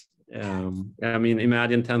mess. I mean,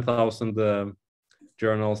 imagine 10,000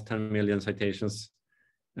 journals, 10 million citations.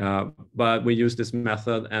 But we use this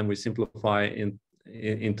method and we simplify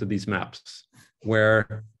into these maps,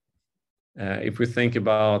 where if we think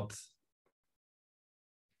about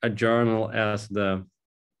a journal as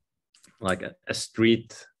like a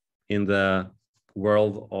street in the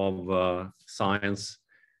world of science,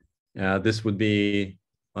 this would be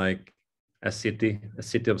like a city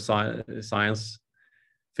of science,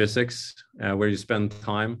 physics, where you spend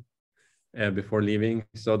time before leaving.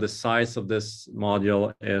 So the size of this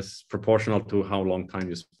module is proportional to how long time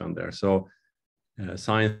you spend there. So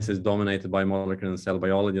science is dominated by molecular and cell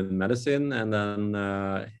biology and medicine. And then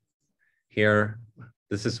here,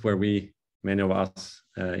 this is where many of us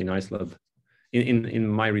in Iceland, in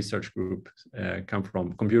my research group, come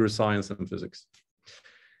from: computer science and physics.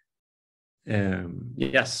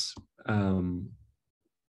 Yes.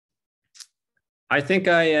 I think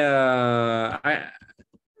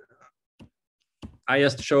I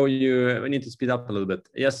just show you, we need to speed up a little bit.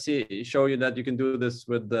 Just show you that you can do this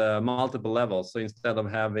with multiple levels. So instead of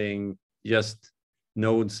having just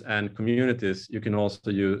nodes and communities, you can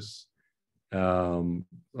also use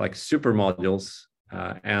like super modules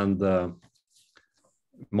and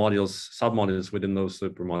modules, submodules within those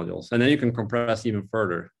super modules. And then you can compress even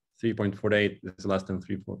further. 3.48 is less than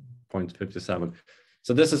 3.57.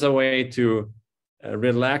 So this is a way to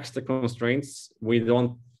relax the constraints. We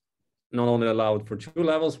don't not only allow it for 2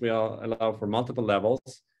 levels, we allow for multiple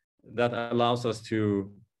levels. That allows us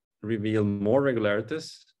to reveal more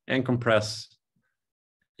regularities and compress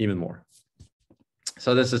even more.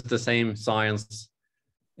 So this is the same science,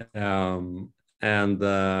 but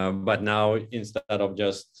now instead of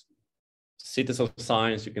just cities of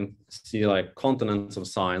science, you can see like continents of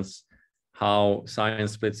science, how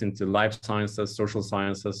science splits into life sciences, social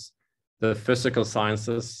sciences, the physical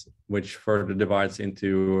sciences, which further divides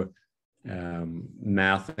into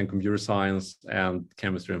math and computer science and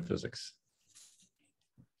chemistry and physics.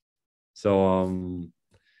 So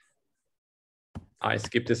I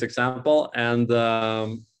skipped this example and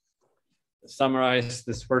summarize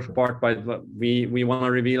this first part by we want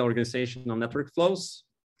to reveal organization of network flows.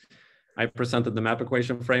 I presented the map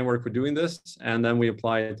equation framework for doing this, and then we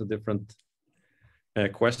apply it to different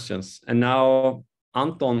questions. And now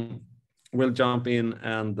Anton will jump in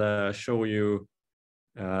and show you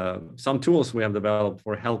some tools we have developed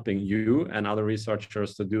for helping you and other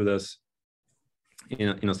researchers to do this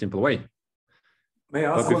in a simple way. May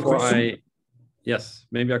I ask one question? Yes,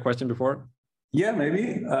 maybe a question before? Yeah,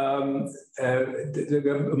 maybe. A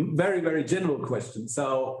very, very general question.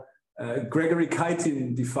 So Gregory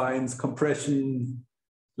Keitin defines compression,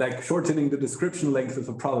 like shortening the description length of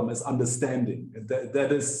a problem, as understanding. That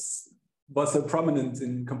was so prominent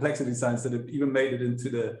in complexity science that it even made it into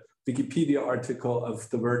the Wikipedia article of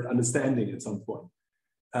the word understanding at some point.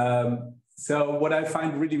 So what I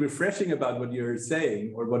find really refreshing about what you're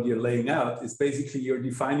saying or what you're laying out is basically you're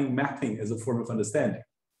defining mapping as a form of understanding,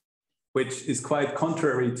 which is quite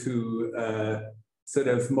contrary to sort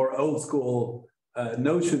of more old school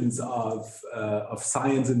notions of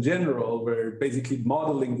science in general, where basically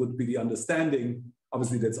modeling would be the understanding.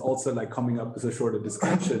 Obviously, that's also like coming up with a shorter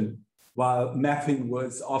description, while mapping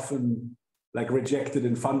was often like rejected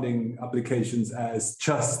in funding applications as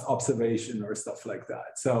just observation or stuff like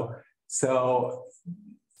that. So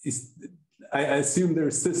I assume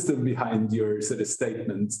there's a system behind your sort of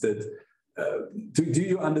statements that do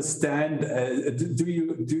you understand, do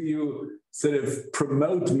you sort of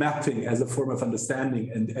promote mapping as a form of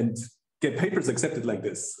understanding and get papers accepted like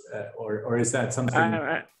this? Or is that something?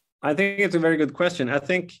 I think it's a very good question. I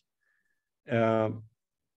think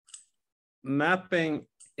mapping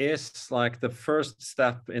is like the first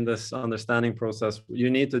step in this understanding process. You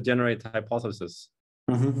need to generate hypotheses.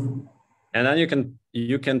 Mm-hmm. And then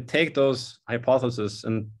you can take those hypotheses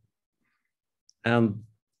and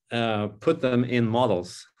put them in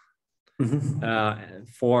models. Mm-hmm.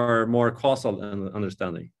 For more causal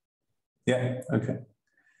understanding. Yeah, okay.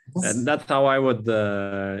 And that's how I would,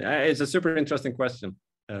 it's a super interesting question.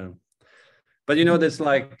 But you know, this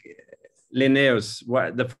like Linnaeus,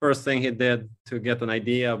 the first thing he did to get an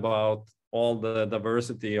idea about all the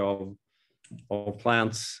diversity of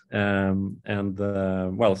plants and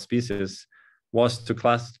species was to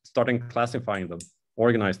starting classifying them,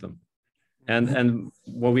 organize them. And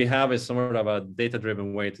what we have is sort of a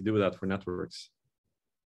data-driven way to do that for networks.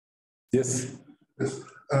 Yes.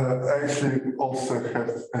 I actually also have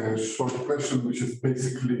a short question, which is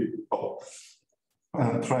basically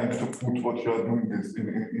trying to put what you are doing is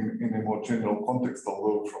in a more general context,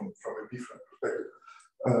 although from a different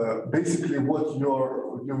perspective. Basically, what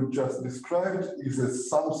you just described is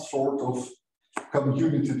some sort of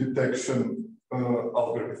community detection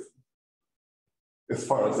algorithm, as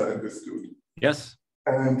far as I understood. Yes.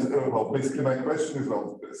 And well, basically my question is,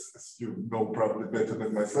 well, as you know probably better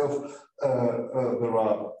than myself, there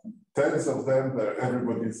are tens of them,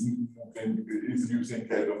 everybody is using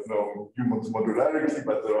kind of human modularity,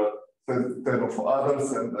 but there are 10 of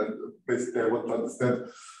others, and basically I want to understand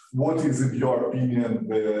what is, in your opinion,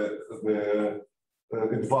 the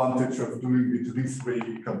advantage of doing it this way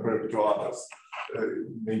compared to others.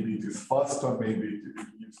 Maybe it is faster, maybe it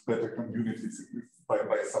gives better communities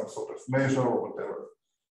by some sort of measure or whatever.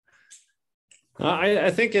 I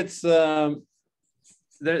think it's the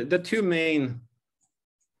two main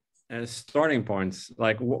starting points.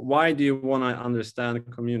 Like, why do you want to understand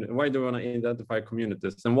community? Why do you want to identify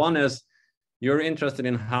communities? And one is you're interested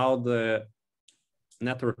in how the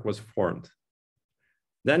network was formed.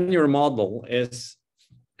 Then your model is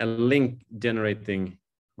a link generating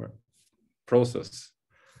process,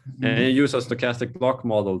 and you use a stochastic block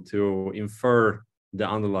model to infer the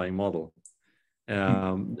underlying model.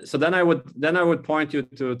 So then I would point you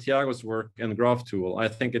to Tiago's work and graph tool. I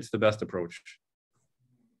think it's the best approach.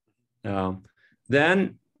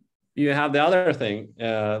 Then you have the other thing,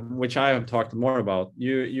 which I have talked more about.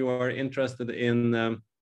 You are interested in,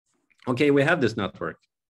 okay, we have this network.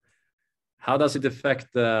 How does it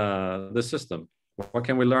affect the system? What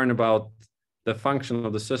can we learn about the function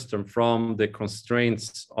of the system from the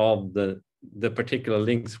constraints of the particular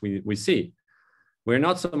links we see? We're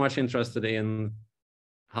not so much interested in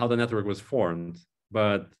how the network was formed,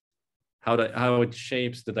 but how it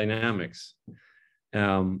shapes the dynamics.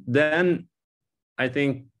 Then I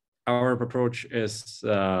think our approach is,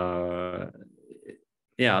 the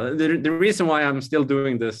reason why I'm still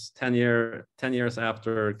doing this 10 years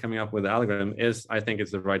after coming up with the algorithm is I think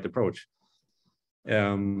it's the right approach.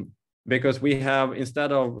 Because we have,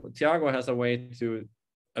 instead of, Tiago has a way to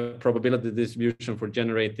a probability distribution for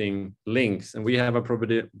generating links, and we have a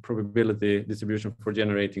probability distribution for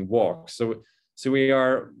generating walks. So we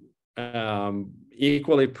are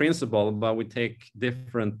equally principled, but we take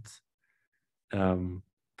different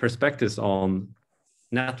perspectives on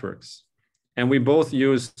networks. And we both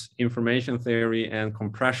use information theory and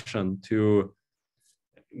compression to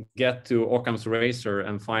get to Occam's razor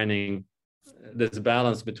and finding this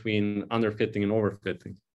balance between underfitting and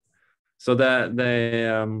overfitting. So that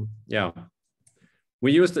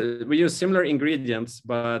we use similar ingredients,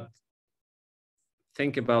 but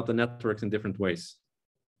think about the networks in different ways.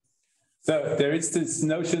 So there is this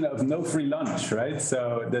notion of no free lunch, right?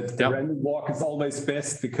 So that the random walk is always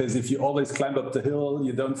best, because if you always climb up the hill,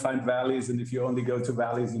 you don't find valleys. And if you only go to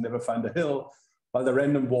valleys, you never find a hill. While the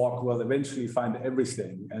random walk will eventually find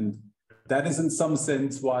everything. And that is in some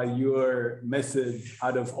sense why your method,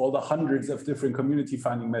 out of all the hundreds of different community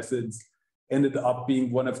finding methods, ended up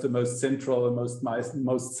being one of the most central and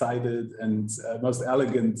most cited and most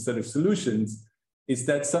elegant sort of solutions. Is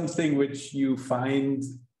that something which you find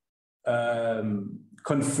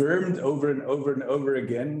confirmed over and over and over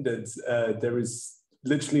again, that there is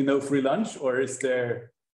literally no free lunch? Or is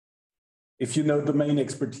there, if you know domain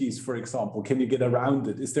expertise, for example, can you get around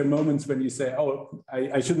it? Is there moments when you say, oh,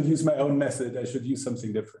 I shouldn't use my own method, I should use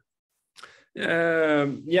something different?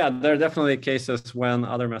 Yeah, there are definitely cases when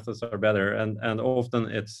other methods are better, and often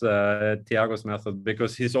it's Tiago's method,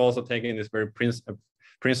 because he's also taking this very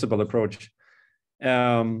principled approach. We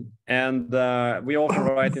also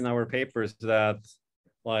write in our papers that,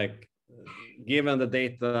 like, given the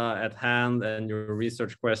data at hand and your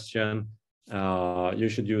research question, you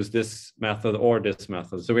should use this method or this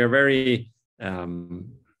method. So we are very, I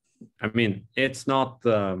mean, it's not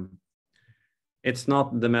the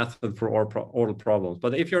method for all problems.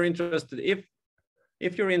 But if you're interested,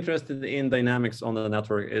 if you're interested in dynamics on the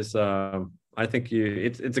network, I think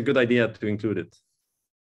it's a good idea to include it.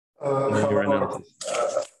 Your analysis.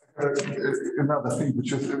 Another thing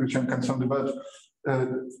which I'm concerned about,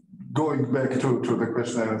 going back to the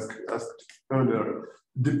question I asked earlier,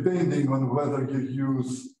 depending on whether you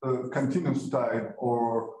use continuous time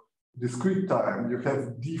or discrete time, you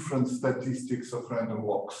have different statistics of random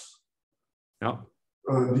walks. Yeah.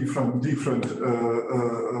 Different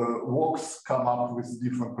walks come up with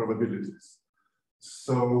different probabilities.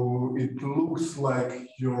 So it looks like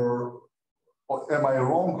am I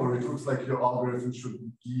wrong, or it looks like your algorithm should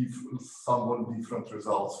give somewhat different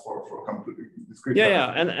results for completely discrete?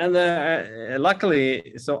 Yeah, and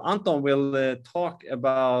luckily, so Anton will talk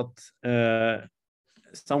about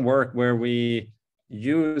some work where we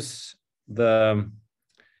use the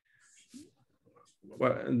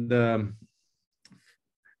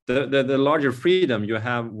larger freedom you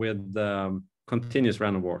have with continuous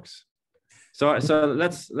random walks. So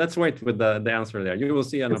let's wait with the answer there. You will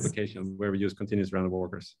see an application where we use continuous random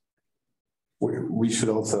walkers. We should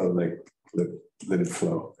also like let it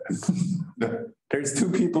flow. There's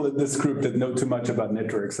two people in this group that know too much about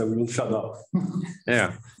networks, so we will shut up.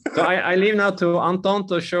 Yeah. So I leave now to Anton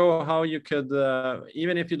to show how you could,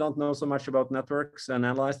 even if you don't know so much about networks and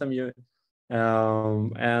analyze them,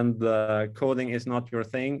 coding is not your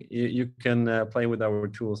thing, you can play with our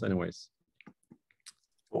tools anyways.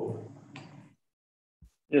 Cool.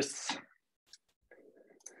 Yes.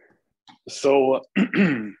 So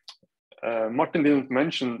Martin didn't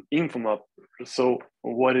mention InfoMap. So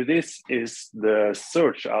what it is the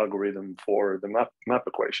search algorithm for the map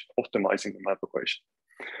equation, optimizing the map equation.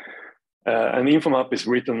 And InfoMap is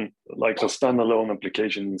written like a standalone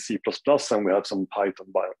application in C++, and we have some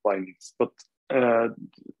Python bindings. But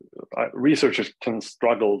researchers can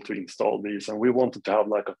struggle to install these, and we wanted to have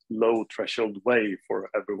like a low threshold way for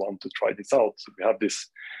everyone to try this out. So we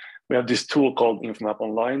have this tool called InfoMap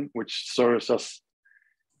Online, which serves as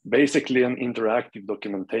basically an interactive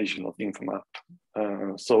documentation of InfoMap.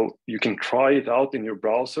 So you can try it out in your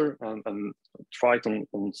browser and try it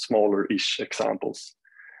on smaller-ish examples.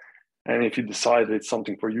 And if you decide it's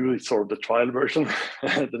something for you, it's sort of the trial version,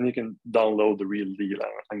 then you can download the real deal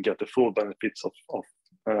and get the full benefits of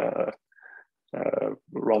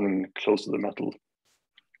running close to the metal.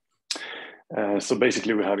 So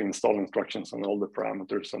basically we have install instructions on all the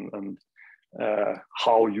parameters and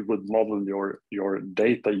how you would model your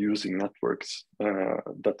data using networks.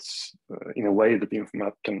 That's in a way that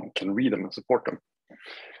InfoMap can read them and support them.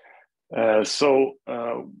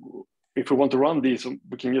 If we want to run these,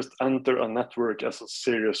 we can just enter a network as a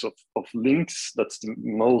series of links. That's the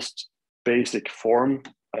most basic form,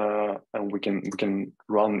 and we can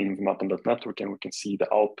run InfoMap on that network, and we can see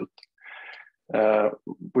the output.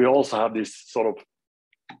 We also have this sort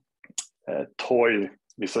of toy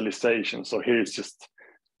visualization. So here it's just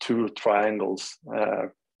two triangles,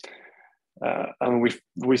 and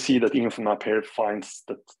we see that InfoMap here finds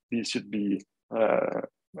that these should be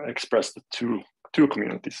expressed to two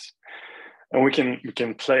communities. And we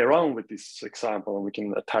can play around with this example, and we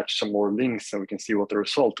can attach some more links, and we can see what the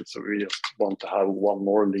result is. So we just want to have one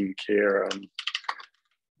more link here, and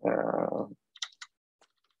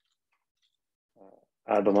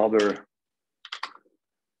add another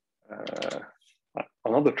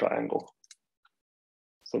triangle.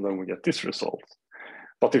 So then we get this result.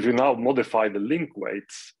 But if you now modify the link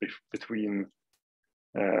weights between,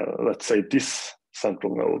 let's say, this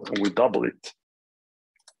central node, and we double it,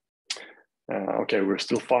 okay, we're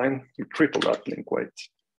still fine. We triple that link weight.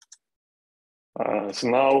 So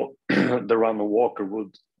now the random walker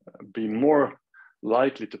would be more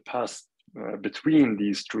likely to pass between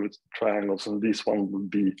these two triangles, and this one would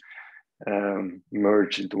be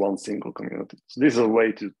merged into one single community. So this is a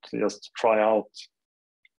way to just try out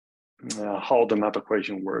how the map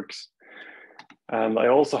equation works. And I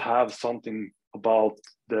also have something about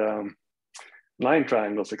the 9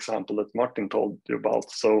 triangles example that Martin told you about.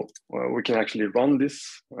 So we can actually run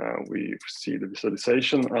this. We see the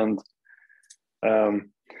visualization, and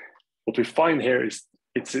what we find here is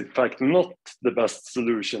it's in fact not the best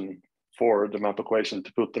solution for the map equation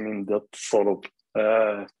to put them in that sort of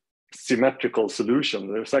symmetrical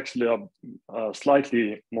solution. There's actually a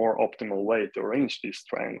slightly more optimal way to arrange these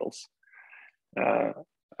triangles.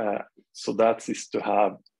 So that is to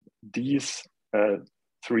have these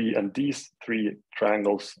 3 and these 3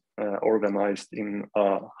 triangles organized in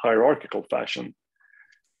a hierarchical fashion.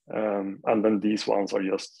 And then these ones are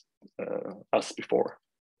just as before.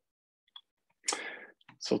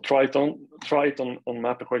 So try it on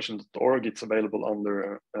mapequation.org. It's available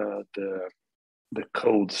under the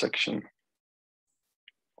code section.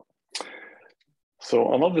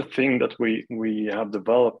 So another thing that we have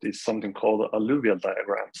developed is something called alluvial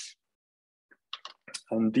diagrams.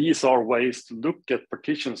 And these are ways to look at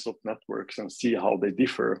partitions of networks and see how they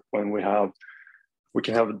differ when we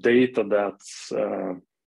can have data that's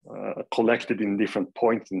collected in different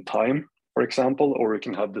points in time, for example, or we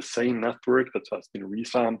can have the same network that has been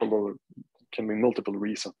resampled, or can be multiple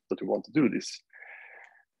reasons that we want to do this.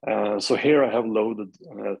 So here I have loaded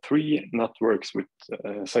 3 networks with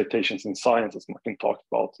citations in science, as Martin talked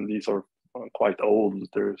about, and these are quite old.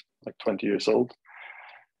 They're like 20 years old.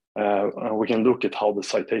 And we can look at how the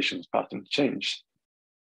citations pattern changed.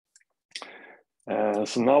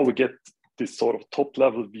 So now we get this sort of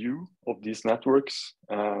top-level view of these networks.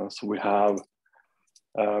 So we have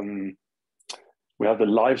the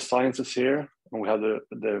life sciences here, and we have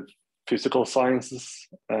the physical sciences,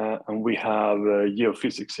 and we have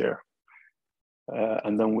geophysics here.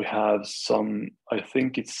 And then we have some, I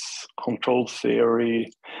think it's control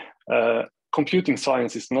theory. Computing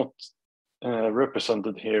science is not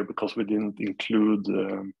represented here because we didn't include,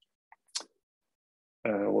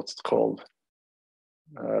 what's it called?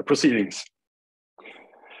 Proceedings.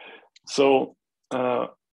 So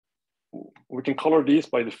we can color these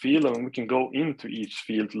by the field, and we can go into each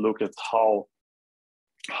field to look at how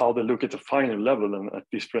they look at the final level and at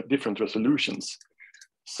different resolutions.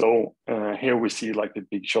 So here we see like the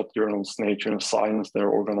big shot journals, Nature and Science, they're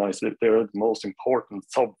organized. They're the most important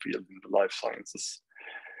subfield in the life sciences.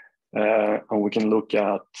 And we can look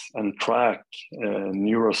at and track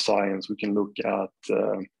neuroscience. We can look at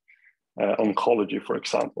oncology, for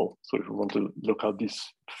example. So if we want to look how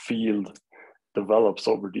this field develops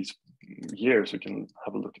over these years, we can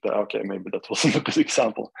have a look at that. Okay, maybe that wasn't a good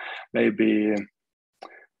example. Maybe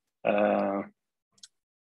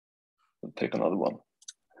take another one.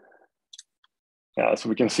 Yeah, so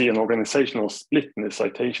we can see an organizational split in the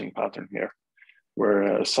citation pattern here,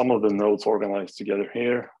 where some of the nodes organize together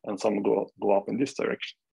here and some go up in this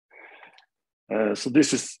direction. So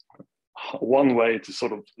this is one way to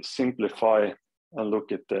sort of simplify and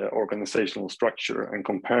look at the organizational structure and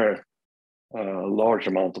compare a large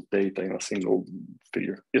amount of data in a single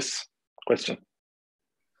figure. Yes, question?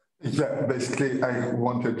 Yeah, basically I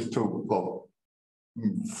wanted to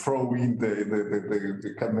throw in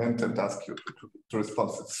the comment and ask you to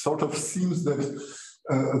respond. It sort of seems that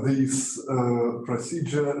this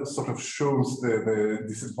procedure sort of shows the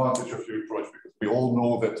disadvantage of your approach, because we all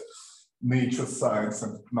know that Nature, Science,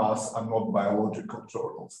 and PNAS are not biological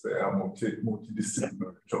journals; they are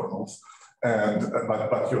multidisciplinary journals. And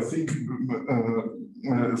but your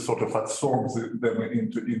thinking sort of absorbs them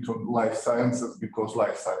into life sciences, because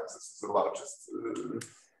life sciences is the largest.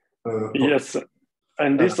 Yes.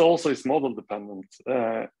 And this also is model dependent.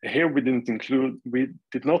 Here we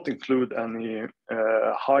did not include any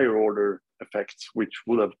higher order effects, which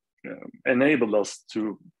would have enabled us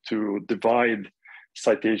to divide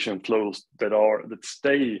citation flows that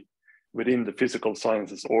stay within the physical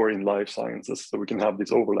sciences or in life sciences, so we can have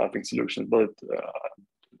this overlapping solution. But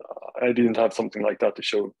I didn't have something like that to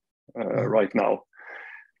show right now.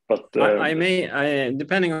 But I may,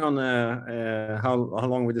 depending on how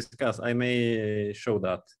long we discuss, I may show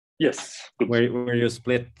that. Yes, good. Where you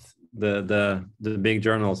split the big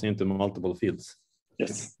journals into multiple fields.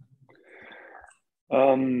 Yes.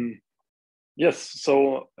 Yes.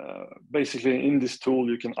 So basically, in this tool,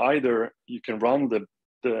 you can run the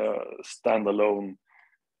standalone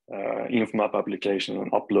InfoMap application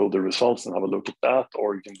and upload the results and have a look at that,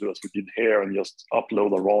 or you can do as we did here and just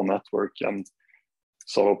upload a raw network and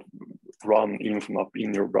sort of run InfoMap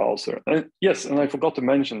in your browser. And yes, and I forgot to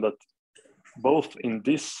mention that both in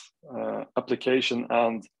this application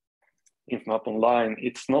and InfoMap Online,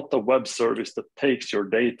 it's not a web service that takes your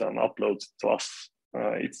data and uploads it to us.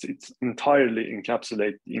 It's entirely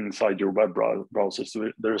encapsulated inside your web browser.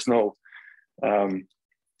 So there's no,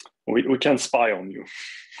 we can't spy on you.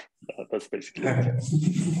 That's basically it.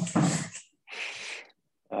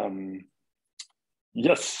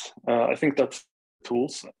 Yes, I think that's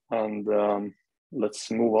tools, and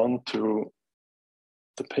let's move on to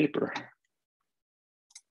the paper.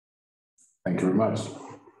 Thank you very much.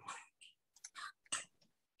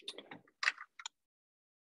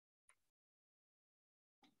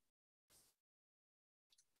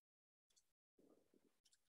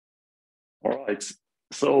 All right,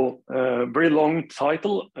 so very long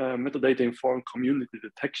title, metadata-informed community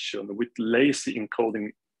detection with lazy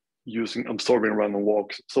encoding using absorbing random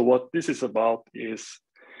walks. So what this is about is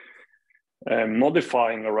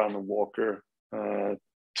modifying a random walker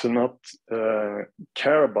to not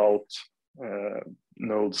care about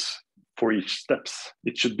nodes for each steps.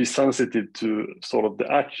 It should be sensitive to sort of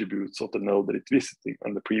the attributes of the node that it's visiting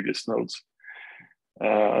and the previous nodes.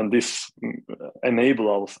 And this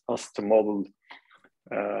enables us to model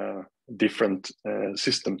different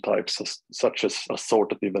system types, such as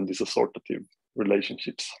assortative and disassortative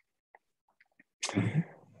relationships.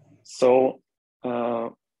 So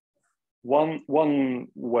one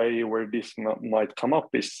way where this might come up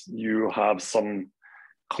is you have some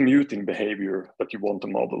commuting behavior that you want to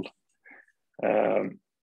model.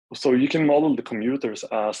 So you can model the commuters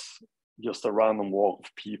as just a random walk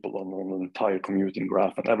of people on an entire commuting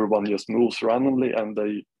graph, and everyone just moves randomly, and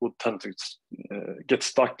they would tend to get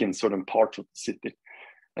stuck in certain parts of the city.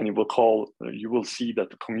 And you will see that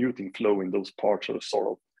the commuting flow in those parts are sort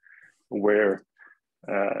of where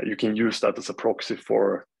you can use that as a proxy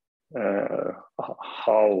for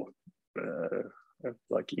how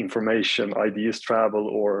like information, ideas travel,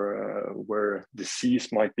 or where disease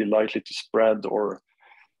might be likely to spread, or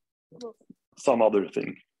some other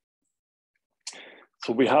thing.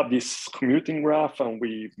 So we have this commuting graph, and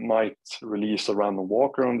we might release a random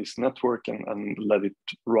walker on this network and let it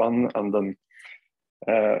run. And then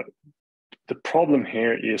the problem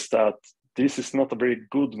here is that this is not a very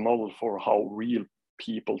good model for how real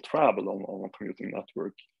people travel on a commuting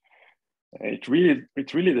network. It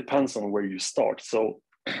really depends on where you start. So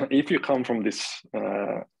if you come from this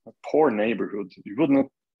poor neighborhood,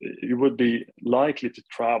 you would be likely to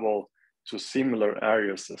travel to similar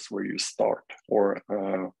areas as where you start. Or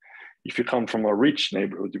if you come from a rich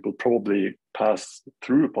neighborhood, you will probably pass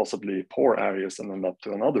through possibly poor areas and end up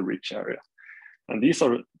to another rich area. And these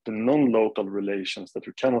are the non-local relations that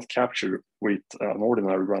you cannot capture with an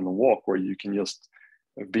ordinary random walk, where you can just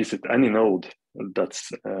visit any node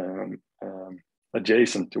that's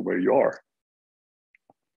adjacent to where you are.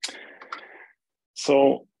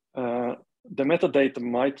 So the metadata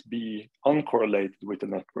might be uncorrelated with the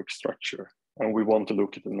network structure, and we want to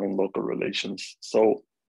look at the non-local relations. So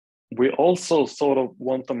we also sort of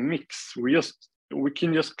want a mix. We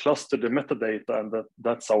can just cluster the metadata, and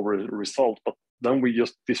that's our result, but then we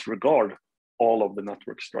just disregard all of the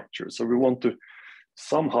network structure. So we want to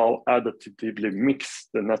somehow additively mix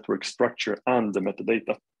the network structure and the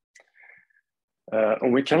metadata.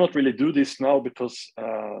 And we cannot really do this now because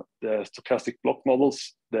the stochastic block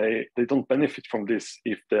models, they don't benefit from this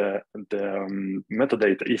if the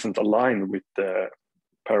metadata isn't aligned with the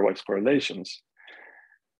pairwise correlations.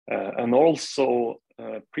 And also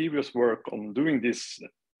previous work on doing this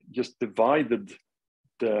just divided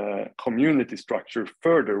the community structure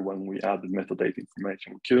further when we added metadata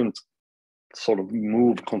information. We couldn't sort of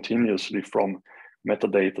move continuously from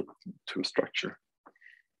metadata to structure.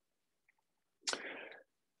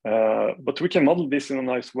 But we can model this in a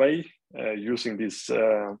nice way using these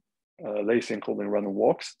lazy encoding random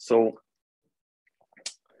walks. So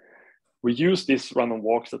we use these random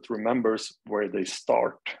walks that remembers where they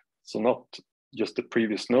start. So not just the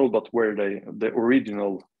previous node, but where the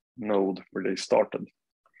original node where they started.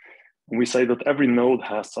 And we say that every node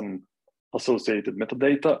has some associated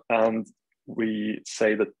metadata, and we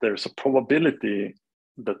say that there's a probability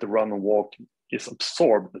that the random walk is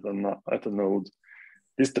absorbed at a node.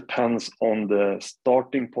 This depends on the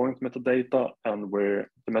starting point metadata and where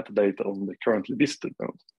the metadata on the currently visited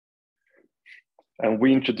node. And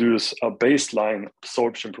we introduce a baseline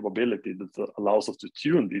absorption probability that allows us to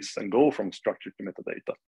tune this and go from structure to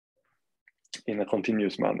metadata in a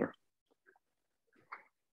continuous manner.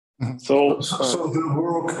 So the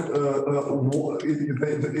work,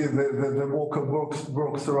 the walker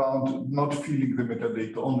works around not feeling the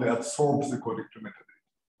metadata, only absorbs according to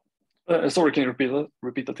metadata. Sorry, can you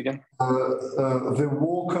repeat that again? The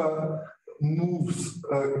walker moves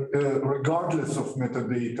regardless of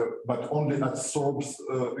metadata, but only absorbs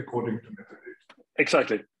according to metadata.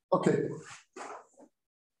 Exactly. Okay.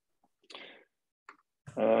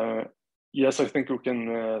 Yes, I think we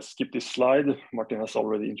can skip this slide. Martin has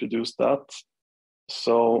already introduced that.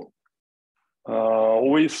 So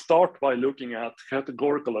we start by looking at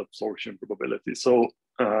categorical absorption probability. So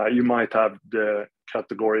you might have the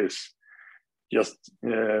categories just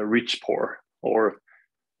rich, poor, or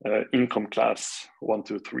income class 1,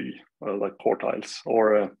 2, 3, like quartiles,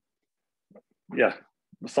 or yeah,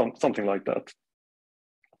 something like that.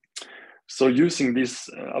 So using this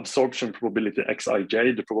absorption probability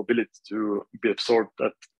xij, the probability to be absorbed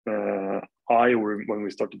at I when we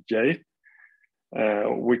start at j,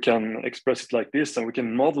 we can express it like this, and we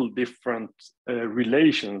can model different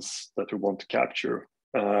relations that we want to capture,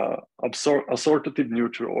 assortative,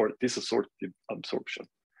 neutral, or disassortative absorption.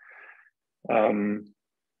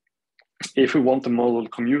 If we want to model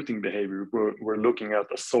commuting behavior, we're looking at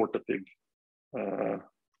assortative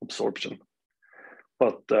absorption.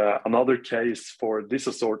 But another case for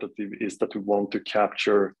disassortative is that we want to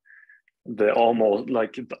capture the almost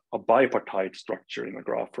like a bipartite structure in a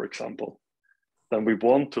graph, for example. Then we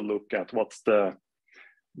want to look at what's the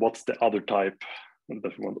other type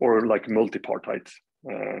that we want, or like multipartite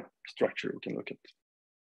structure we can look at.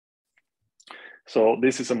 So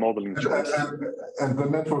this is a modeling choice. And the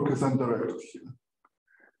network is undirected here.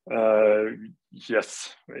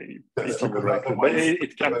 Yes, it's undirected, but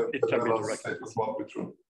it can be directed.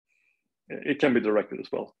 It can be directed as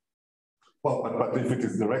well. Well, but if it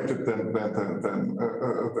is directed, then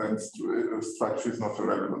structure is not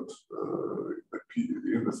relevant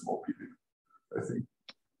in the small PD, I think.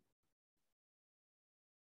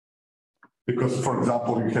 Because, for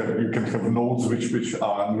example, you can have nodes which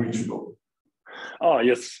are unreachable.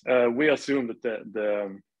 Yes, we assume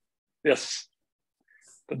that yes,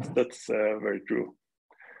 that's very true.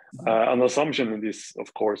 An assumption in this,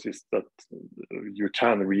 of course, is that you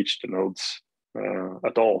can reach the nodes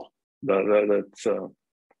at all. That's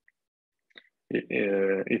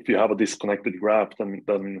if you have a disconnected graph,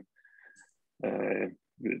 then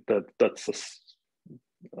that's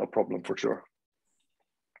a problem for sure.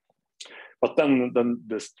 But then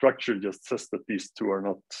the structure just says that these two are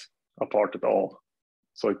not apart at all.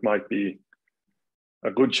 So it might be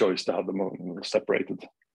a good choice to have them separated.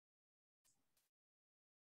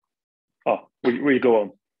 We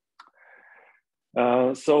go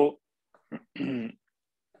on. So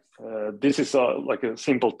this is like a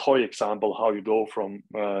simple toy example how you go from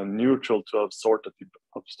neutral to absorptive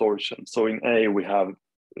absorption. So in A we have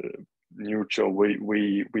neutral.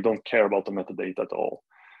 We don't care about the metadata at all.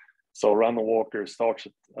 So random walker starts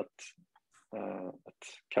at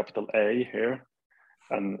capital A here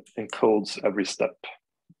and encodes every step.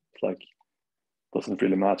 It's like doesn't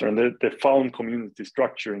really matter. And the found community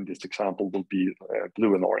structure in this example will be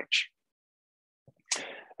blue and orange.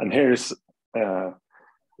 And here's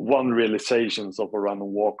one realization of a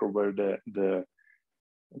random walker where the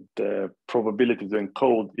probability to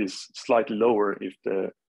encode is slightly lower if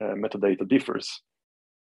the metadata differs.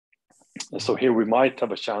 So here we might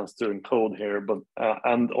have a chance to encode here, but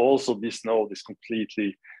and also this node is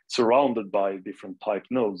completely surrounded by different type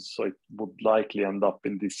nodes, so it would likely end up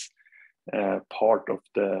in this part of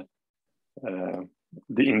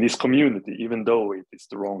in this community, even though it is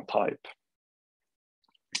the wrong type.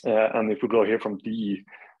 And if we go here from D,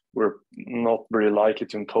 we're not very likely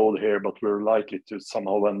to encode here, but we're likely to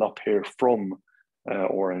somehow end up here from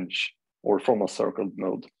orange or from a circled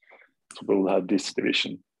node. So we'll have this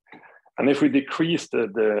division. And if we decrease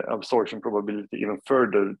the absorption probability even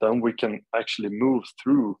further, then we can actually move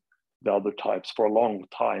through the other types for a long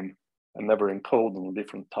time and never encode on a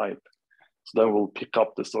different type. So then we'll pick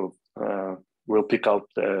up the sort of, we'll pick out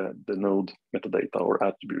the node metadata or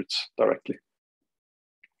attributes directly.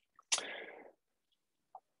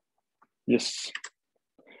 Yes.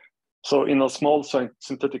 So in a small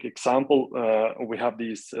synthetic example, we have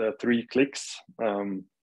these 3 clicks, and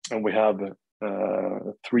we have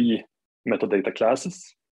 3 metadata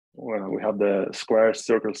classes. We have the squares,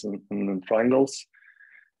 circles, and triangles.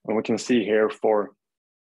 And we can see here for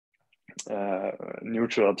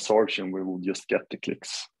neutral absorption, we will just get the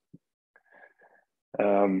clicks.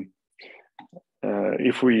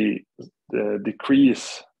 If we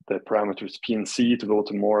decrease the parameters P and C to go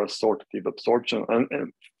to more assortative absorption,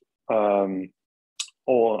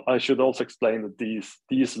 or I should also explain that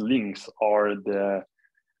these links are the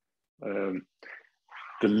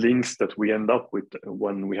links that we end up with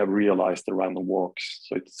when we have realized the random walks.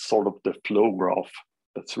 So it's sort of the flow graph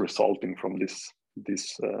that's resulting from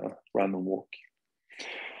this random walk.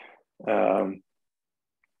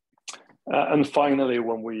 And finally,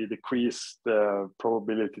 when we decrease the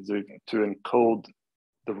probability to encode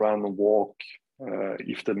the random walk,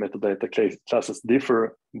 if the metadata classes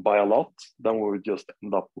differ by a lot, then we would just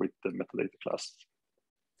end up with the metadata classes.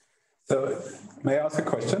 So may I ask a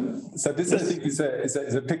question? So this, yes. I think, is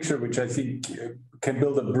a picture which I think can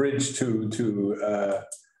build a bridge to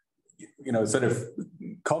sort of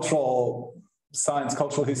cultural science,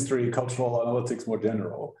 cultural history, cultural analytics more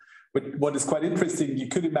general. But what is quite interesting, you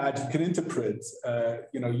could interpret,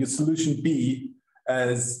 your solution B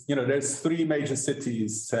as, there's 3 major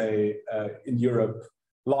cities, say, in Europe,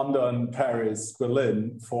 London, Paris,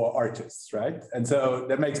 Berlin, for artists, right? And so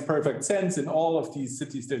that makes perfect sense. In all of these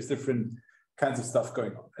cities, there's different kinds of stuff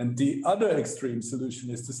going on. And the other extreme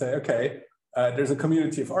solution is to say, okay, there's a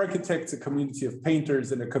community of architects, a community of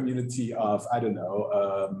painters, and a community of,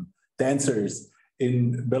 dancers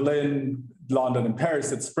in Berlin, London, and Paris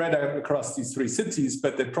that spread out across these 3 cities,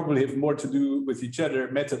 but that probably have more to do with each other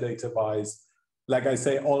metadata-wise. Like I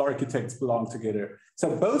say, all architects belong together.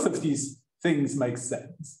 So both of these things make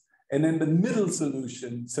sense. And then the middle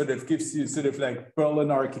solution sort of gives you sort of like Berlin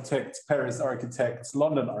architects, Paris architects,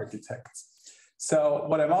 London architects. So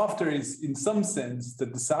what I'm after is, in some sense, the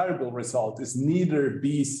desirable result is neither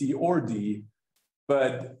B, C, or D,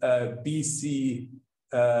 but B, C,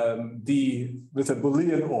 D with a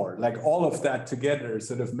Boolean or. Like all of that together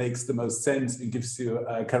sort of makes the most sense and gives you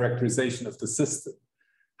a characterization of the system.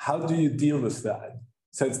 How do you deal with that?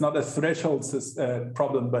 So it's not a threshold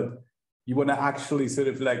problem, but you want to actually sort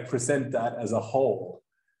of like present that as a whole.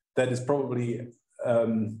 That is probably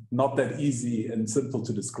not that easy and simple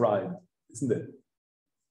to describe, isn't it?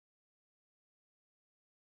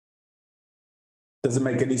 Does it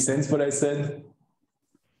make any sense what I said?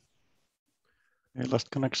 We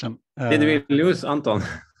lost connection. Did we lose Anton?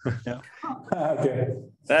 Yeah. Okay.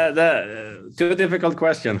 Too difficult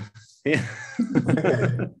question.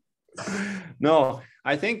 No,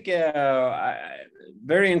 I think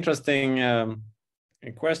very interesting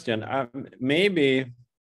question. Maybe,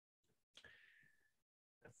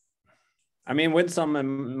 I mean, with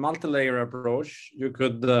some multi-layer approach, you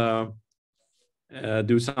could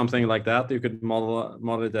do something like that. You could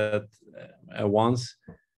model it at once.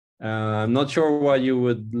 I'm not sure what you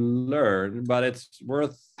would learn, but it's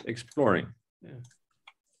worth exploring. Yeah.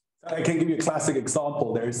 I can give you a classic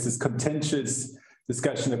example. There's this contentious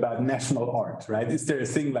discussion about national art, right? Is there a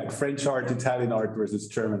thing like French art, Italian art versus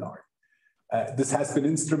German art? This has been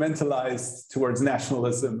instrumentalized towards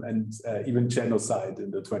nationalism and even genocide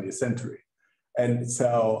in the 20th century. And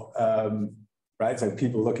so, right, so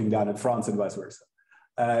people looking down at France and vice versa.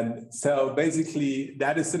 And so basically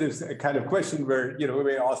that is sort of a kind of question where, you know, we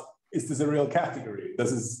may ask, is this a real category?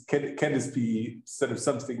 Can this be sort of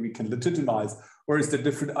something we can legitimize, or is there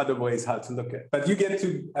different other ways how to look at it? But you get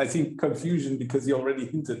to, I think, confusion because you already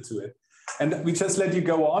hinted to it. And we just let you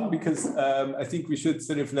go on because I think we should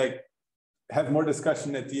sort of like have more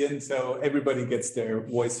discussion at the end so everybody gets their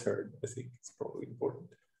voice heard. I think it's probably important.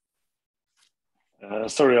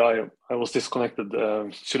 Sorry, I was disconnected.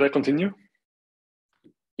 Should I continue?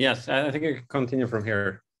 Yes, I think I can continue from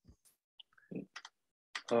here.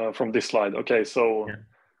 From this slide. Okay, so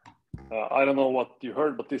I don't know what you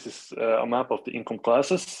heard, but this is a map of the income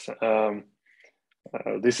classes.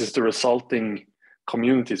 This is the resulting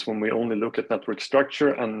communities when we only look at network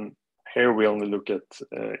structure, and here we only look at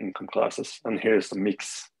income classes. And here's the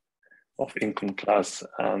mix of income class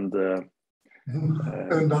and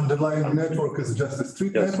and underlying network is just a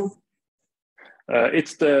street network?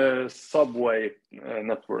 It's the subway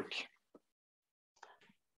network.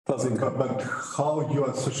 But how you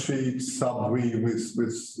associate subway with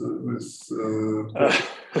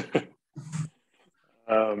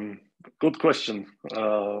good question.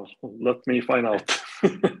 Let me find out.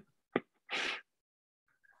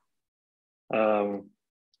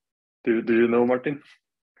 Do you know, Martin?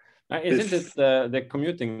 Isn't it the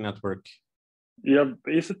commuting network? Yeah,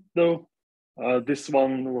 is it though? This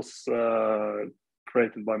one was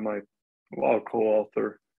created by my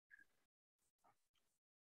co-author.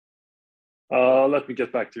 Let me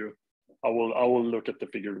get back to you. I will look at the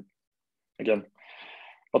figure again.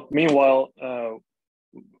 But meanwhile,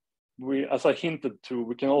 as I hinted to,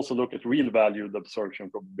 we can also look at real valued absorption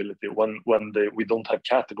probability. When we don't have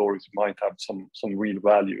categories, we might have some real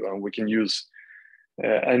value, and we can use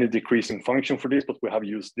any decreasing function for this. But we have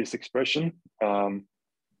used this expression. So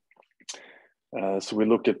we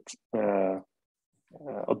look at a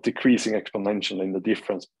decreasing exponential in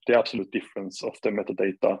the absolute difference of the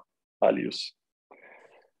metadata values.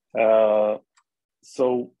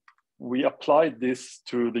 So we applied this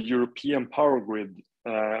to the European power grid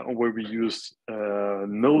where we use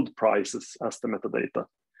node prices as the metadata.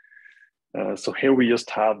 So here we just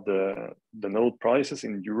have the node prices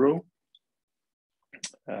in euro.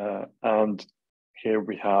 And here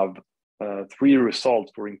we have 3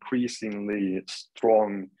 results for increasingly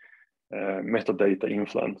strong metadata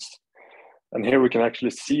influence. And here we can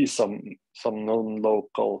actually see some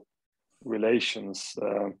non-local relations.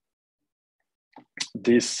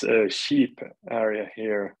 This sheep area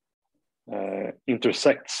here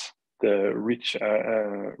intersects the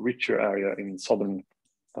richer area in southern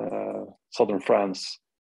France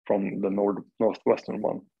from the northwestern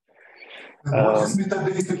one. What is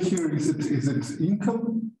metadata here? Is it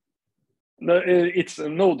income? No, it's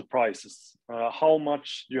node prices. How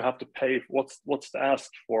much you have to pay? What's the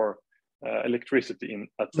ask for electricity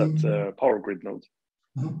at that power grid node?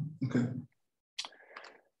 Okay.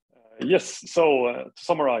 Yes. So to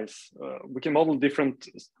summarize, we can model different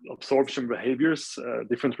absorption behaviors,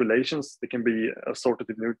 different relations. They can be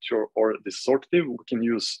assortative, neutral, or dissortative. We can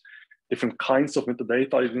use different kinds of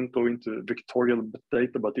metadata. I didn't go into vectorial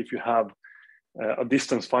metadata, but if you have a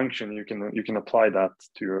distance function, you can apply that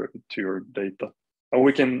to your data, and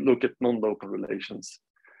we can look at non-local relations.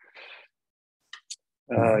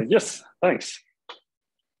 Yes, thanks.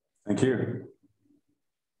 Thank you.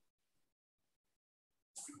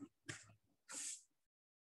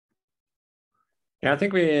 Yeah, I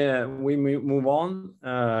think we move on.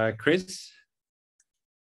 Chris.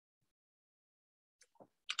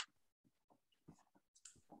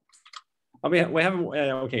 Oh, we have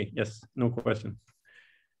okay. Yes, no question.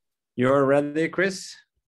 You're ready, Chris?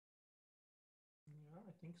 Yeah,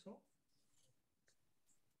 I think so.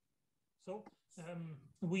 So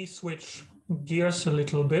we switch gears a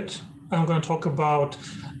little bit. I'm going to talk about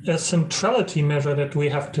a centrality measure that we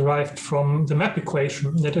have derived from the map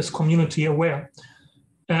equation that is community aware.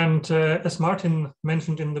 And as Martin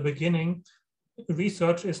mentioned in the beginning,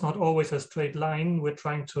 research is not always a straight line. We're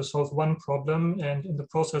trying to solve one problem, and in the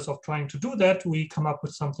process of trying to do that, we come up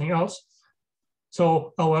with something else.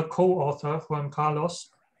 So our co-author, Juan Carlos,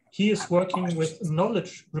 he is working with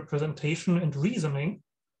knowledge representation and reasoning.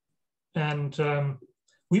 And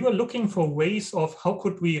we were looking for ways of how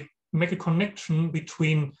could we make a connection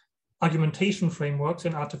between argumentation frameworks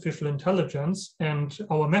in artificial intelligence and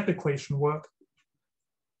our map equation work.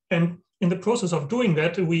 And in the process of doing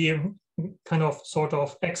that, we kind of sort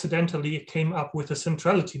of accidentally came up with a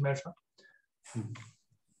centrality measure.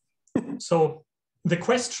 So the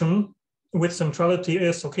question with centrality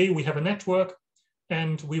is, okay, we have a network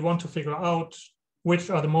and we want to figure out which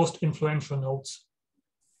are the most influential nodes.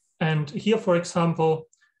 And here, for example,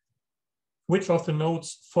 which of the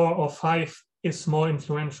nodes 4 or 5 is more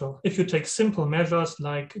influential? If you take simple measures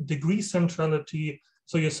like degree centrality,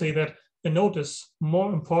 so you say that a node is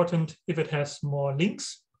more important if it has more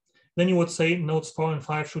links, then you would say nodes 4 and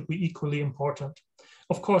 5 should be equally important.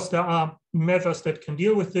 Of course, there are measures that can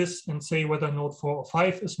deal with this and say whether node 4 or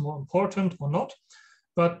 5 is more important or not.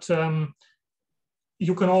 But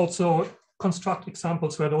you can also construct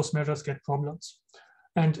examples where those measures get problems.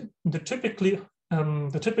 And the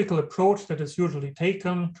typical approach that is usually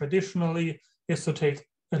taken traditionally is to take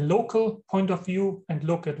a local point of view and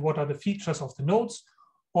look at what are the features of the nodes,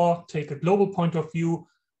 or take a global point of view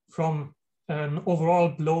from an overall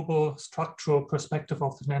global structural perspective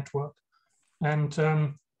of the network.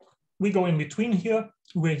 And we go in between here.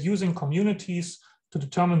 We're using communities to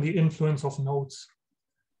determine the influence of nodes.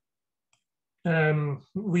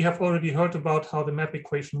 We have already heard about how the map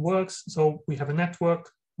equation works. So we have a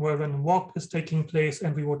network where a random walk is taking place,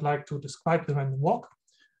 and we would like to describe the random walk.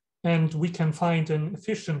 And we can find an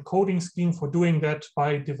efficient coding scheme for doing that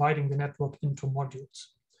by dividing the network into modules.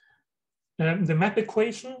 The map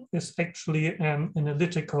equation is actually an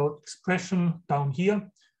analytical expression down here.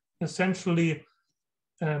 Essentially,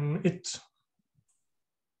 it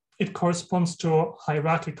corresponds to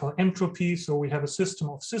hierarchical entropy. So we have a system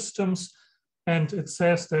of systems, and it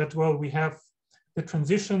says that, well, we have the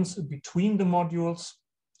transitions between the modules,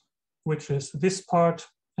 which is this part,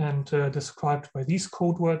 and described by these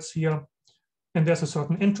code words here. And there's a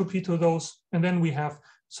certain entropy to those. And then we have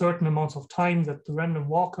certain amounts of time that the random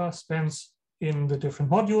walker spends in the different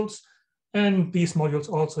modules. And these modules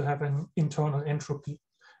also have an internal entropy.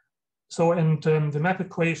 So, and the map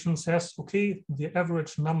equation says, okay, the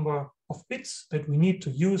average number of bits that we need to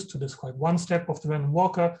use to describe one step of the random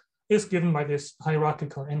walker is given by this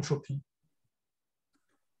hierarchical entropy.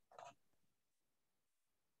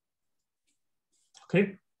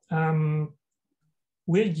 Okay,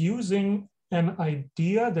 we're using an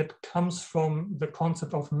idea that comes from the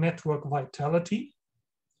concept of network vitality.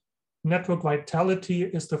 Network vitality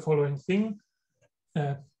is the following thing.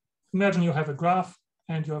 Imagine you have a graph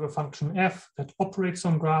and you have a function f that operates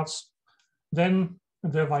on graphs. Then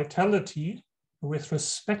the vitality with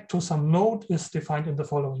respect to some node is defined in the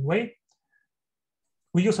following way.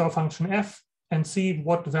 We use our function f and see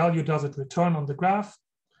what value does it return on the graph.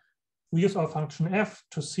 We use our function f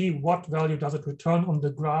to see what value does it return on the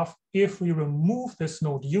graph if we remove this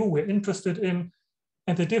node u we're interested in,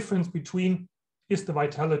 and the difference between is the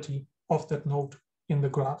vitality of that node in the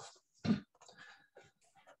graph.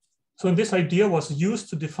 So this idea was used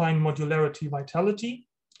to define modularity vitality.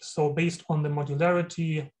 So based on the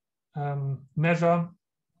modularity measure,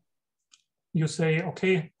 you say,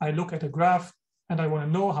 okay, I look at a graph and I want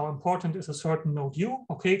to know how important is a certain node u.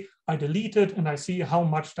 Okay, I delete it and I see how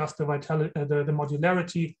much does the vitality, the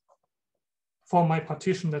modularity for my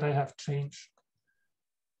partition that I have changed.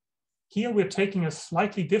 Here we're taking a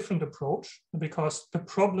slightly different approach, because the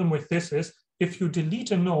problem with this is if you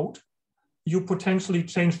delete a node, you potentially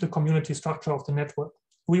change the community structure of the network.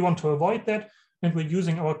 We want to avoid that, and we're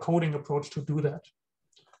using our coding approach to do that.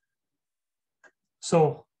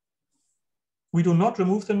 So we do not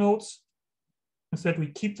remove the nodes. Instead, we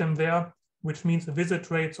keep them there, which means the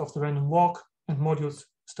visit rates of the random walk and modules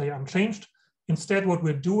stay unchanged. Instead, what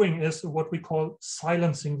we're doing is what we call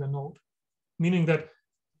silencing the node, meaning that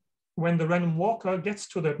when the random walker gets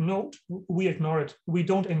to that node, we ignore it. We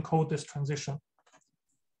don't encode this transition.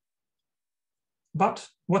 But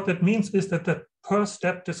what that means is that the per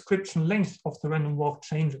step description length of the random walk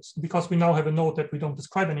changes, because we now have a node that we don't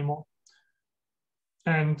describe anymore.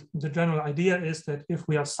 And the general idea is that if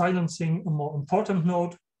we are silencing a more important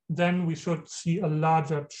node, then we should see a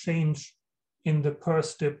larger change in the per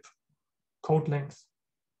step code length.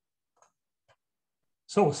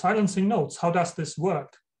 So silencing nodes, how does this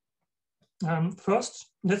work? First,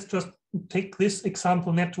 let's just take this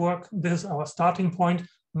example network. This is our starting point.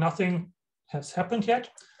 Nothing has happened yet,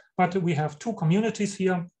 but we have two communities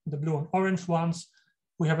here, the blue and orange ones.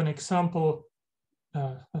 We have an example,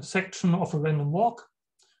 a section of a random walk.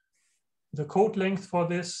 The code length for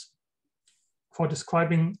this, for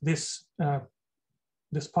describing this,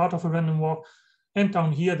 this part of a random walk, and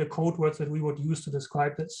down here, the code words that we would use to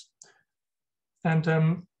describe this. And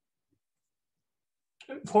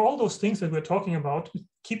for all those things that we're talking about,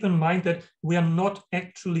 keep in mind that we are not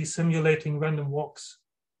actually simulating random walks.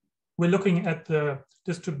 We're looking at the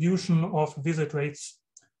distribution of visit rates,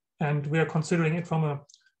 and we are considering it from an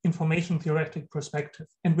information theoretic perspective.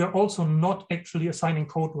 And we're also not actually assigning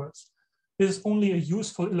code words. This is only a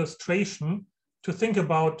useful illustration to think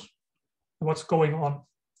about what's going on.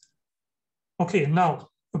 Okay, now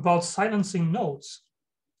about silencing nodes.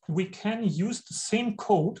 We can use the same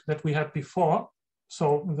code that we had before.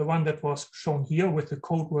 So the one that was shown here with the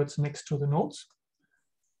code words next to the nodes,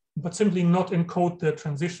 but simply not encode the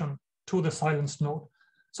transition to the silenced node.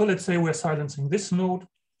 So let's say we're silencing this node,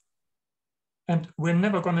 and we're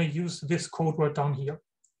never going to use this code word down here.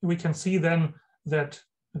 We can see then that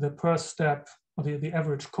the per step, or the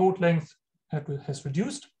average code length has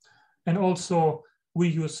reduced. And also we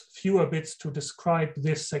use fewer bits to describe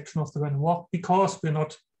this section of the random walk because we're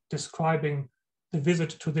not describing the visit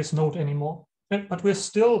to this node anymore. But we're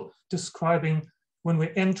still describing when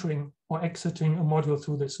we're entering or exiting a module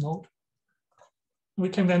through this node. We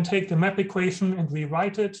can then take the map equation and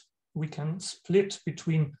rewrite it. We can split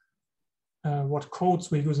between what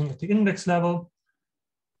codes we're using at the index level,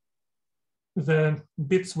 the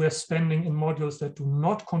bits we're spending in modules that do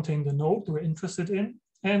not contain the node we're interested in,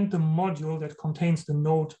 and the module that contains the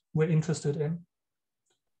node we're interested in.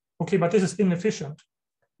 Okay, but this is inefficient.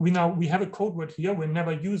 We have a code word here we're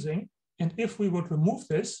never using. And if we would remove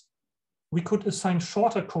this, we could assign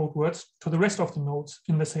shorter code words to the rest of the nodes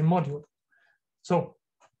in the same module. So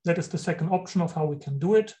that is the second option of how we can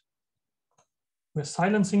do it. We're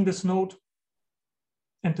silencing this node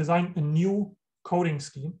and design a new coding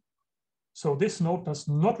scheme. So this node does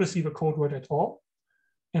not receive a code word at all.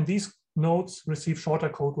 And these nodes receive shorter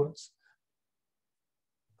code words.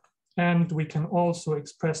 And we can also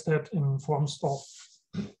express that in forms of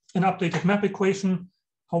an updated map equation.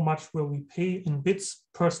 How much will we pay in bits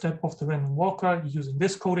per step of the random walker using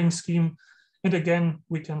this coding scheme? And again,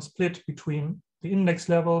 we can split between the index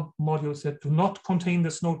level modules that do not contain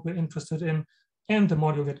this node we're interested in and the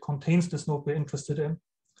module that contains this node we're interested in.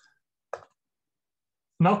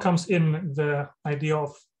 Now comes in the idea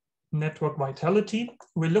of network vitality.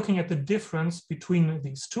 We're looking at the difference between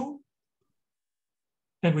these two.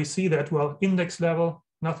 And we see that, well, index level,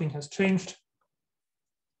 nothing has changed.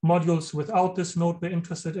 Modules without this node we're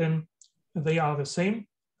interested in, they are the same.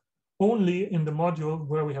 Only in the module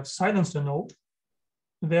where we have silenced a node,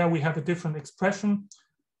 there we have a different expression.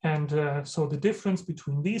 And so the difference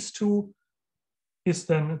between these two is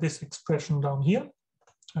then this expression down here,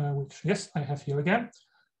 which, yes, I have here again.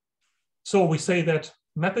 So we say that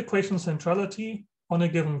map equation centrality on a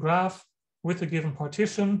given graph with a given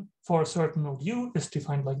partition for a certain node U is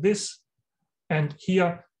defined like this. And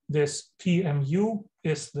here, this PMU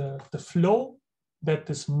is the flow that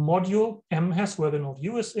this module M has where the node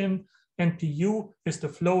U is in, and PU is the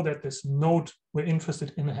flow that this node we're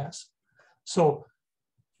interested in has. So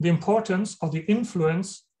the importance or the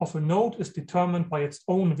influence of a node is determined by its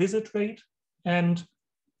own visit rate and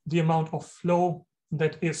the amount of flow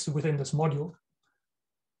that is within this module.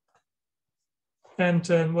 And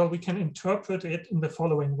well, we can interpret it in the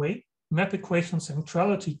following way. Map equation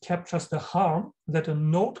centrality captures the harm that a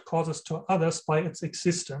node causes to others by its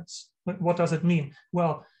existence. What does it mean?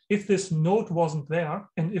 Well, if this node wasn't there,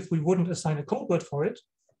 and if we wouldn't assign a code word for it,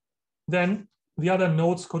 then the other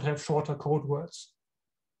nodes could have shorter code words.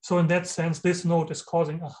 So in that sense, this node is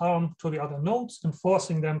causing a harm to the other nodes and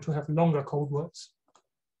forcing them to have longer code words.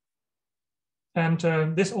 And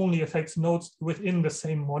this only affects nodes within the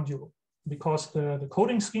same module, because the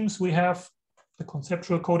coding schemes we have, the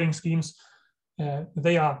conceptual coding schemes,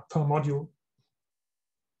 they are per module.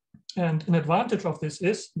 And an advantage of this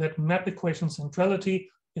is that map equation centrality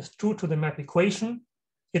is true to the map equation.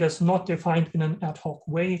 It is not defined in an ad hoc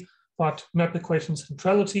way, but map equation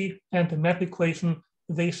centrality and the map equation,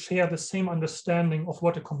 they share the same understanding of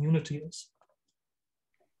what a community is.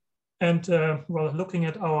 And well, looking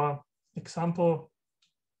at our example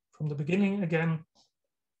from the beginning again,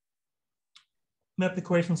 map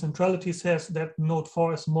equation centrality says that node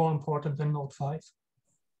 4 is more important than node 5.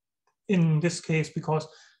 In this case, because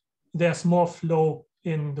there's more flow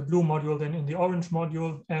in the blue module than in the orange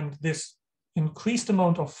module, and this increased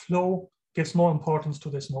amount of flow gives more importance to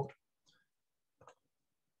this node.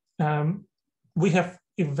 We have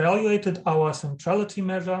evaluated our centrality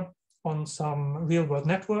measure on some real-world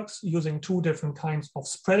networks using two different kinds of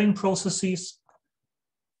spreading processes.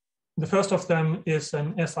 The first of them is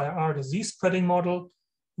an SIR disease spreading model,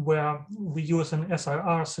 where we use an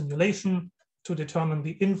SIR simulation to determine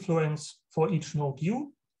the influence for each node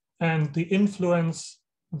U. And the influence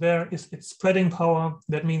there is its spreading power.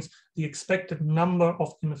 That means the expected number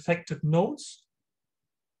of infected nodes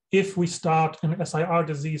if we start an SIR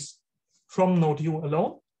disease from node U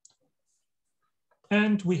alone.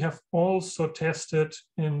 And we have also tested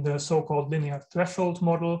in the so-called linear threshold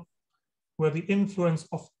model, where the influence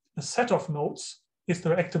of a set of nodes is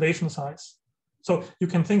their activation size. So you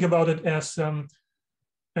can think about it as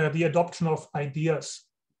the adoption of ideas.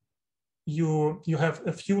 You have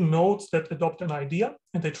a few nodes that adopt an idea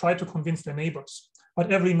and they try to convince their neighbors.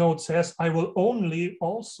 But every node says, I will only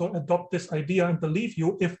also adopt this idea and believe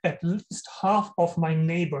you if at least half of my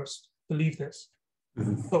neighbors believe this.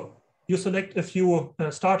 Mm-hmm. So you select a few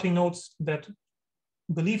starting nodes that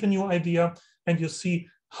believe in your idea, and you see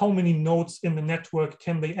how many nodes in the network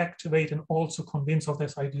can they activate and also convince of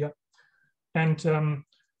this idea. And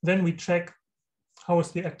then we check how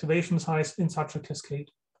is the activation size in such a cascade.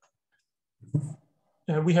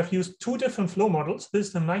 We have used two different flow models. This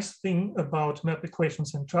is the nice thing about map equation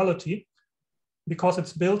centrality, because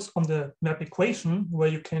it's built on the map equation where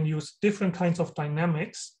you can use different kinds of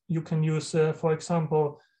dynamics. You can use, for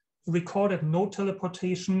example, recorded node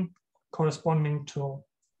teleportation corresponding to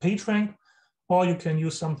PageRank, or you can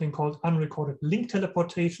use something called unrecorded link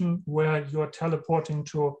teleportation, where you're teleporting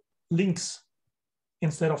to links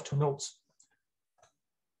instead of to nodes.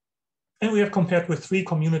 And we have compared with 3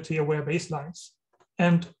 community-aware baselines.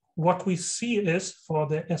 And what we see is, for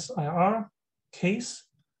the SIR case,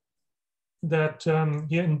 that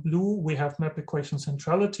here in blue, we have map equation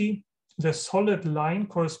centrality. The solid line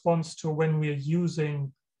corresponds to when we're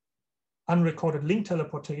using unrecorded link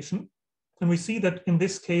teleportation. And we see that in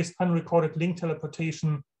this case, unrecorded link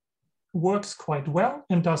teleportation works quite well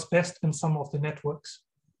and does best in some of the networks.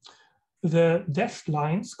 The dashed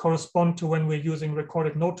lines correspond to when we're using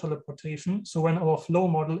recorded node teleportation. So when our flow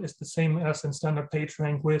model is the same as in standard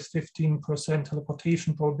PageRank with 15%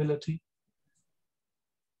 teleportation probability.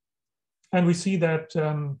 And we see that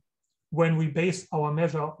when we base our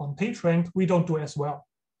measure on PageRank, we don't do as well.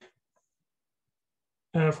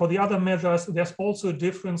 For the other measures, there's also a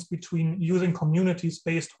difference between using communities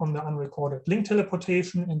based on the unrecorded link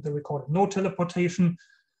teleportation and the recorded node teleportation.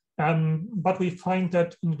 But we find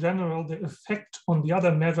that in general, the effect on the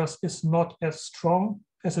other measures is not as strong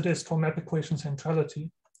as it is for map equation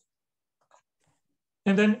centrality.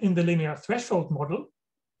 And then in the linear threshold model,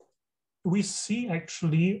 we see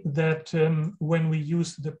actually that when we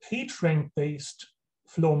use the PageRank-based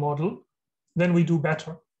flow model, then we do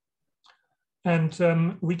better.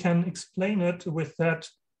 And we can explain it with that,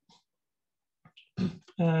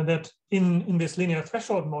 that in this linear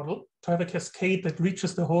threshold model, to have a cascade that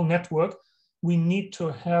reaches the whole network, we need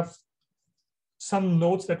to have some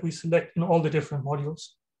nodes that we select in all the different modules,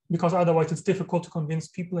 because otherwise it's difficult to convince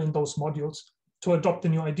people in those modules to adopt the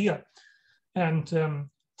new idea. And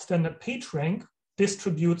standard PageRank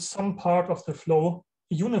distributes some part of the flow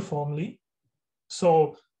uniformly.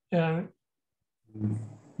 So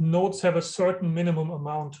nodes have a certain minimum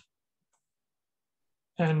amount.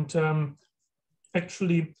 And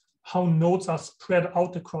actually, how nodes are spread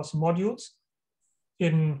out across modules.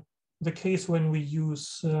 In the case when we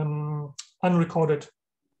use unrecorded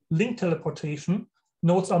link teleportation,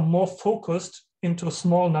 nodes are more focused into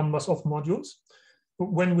small numbers of modules.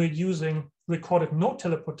 But when we're using recorded node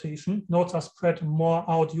teleportation, nodes are spread more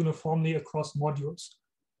out uniformly across modules.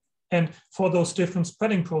 And for those different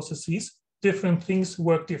spreading processes, different things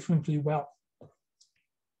work differently well.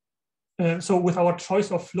 So with our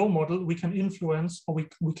choice of flow model, we can influence, or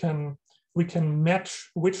we can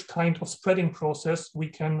match which kind of spreading process we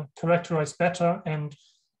can characterize better and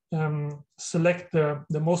select the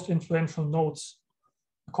most influential nodes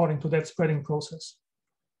according to that spreading process.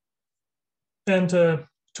 And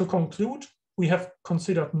to conclude, we have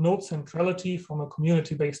considered node centrality from a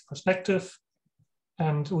community-based perspective.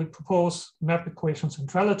 And we propose map equation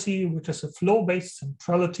centrality, which is a flow-based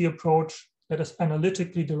centrality approach that is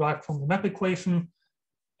analytically derived from the map equation.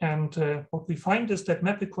 And what we find is that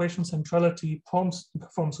map equation centrality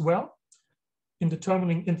performs well in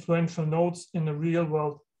determining influential nodes in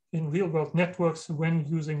real-world networks when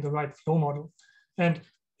using the right flow model. And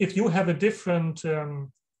if you have a different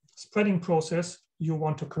spreading process, you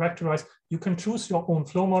want to characterize, you can choose your own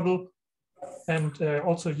flow model and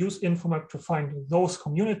also use Infomap to find those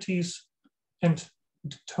communities and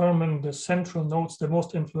determine the central nodes, the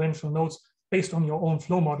most influential nodes based on your own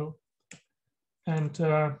flow model. And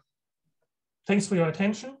thanks for your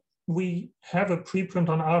attention. We have a preprint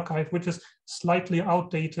on arXiv, which is slightly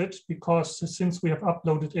outdated because since we have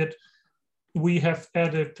uploaded it, we have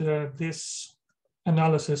added this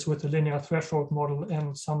analysis with the linear threshold model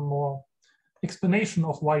and some more explanation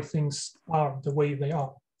of why things are the way they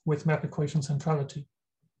are with map equation centrality.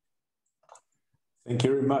 Thank you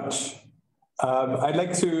very much. I'd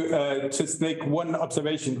like to just make one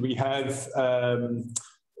observation. We have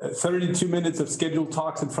 32 minutes of scheduled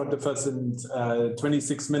talks in front of us and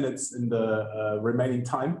 26 minutes in the remaining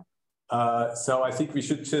time. So I think we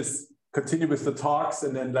should just continue with the talks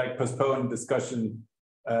and then like postpone discussion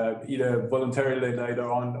either voluntarily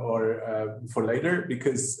later on or for later,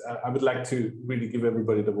 because I would like to really give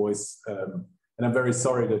everybody the voice. And I'm very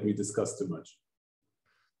sorry that we discussed too much.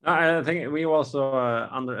 I think we also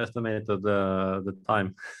underestimated the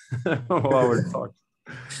time of our talk.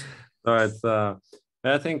 So it's,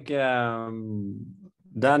 I think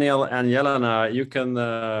Daniel and Jelena, you can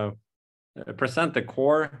present the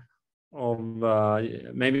core of,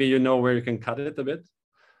 maybe you know where you can cut it a bit.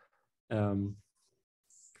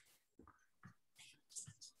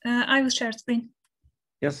 I will share screen.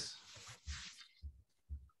 Yes.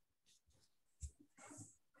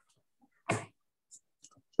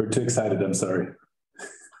 We're too excited, I'm sorry.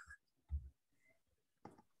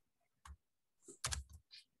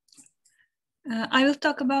 I will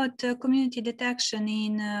talk about community detection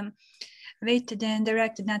in weighted and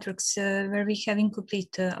directed networks where we have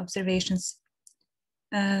incomplete observations.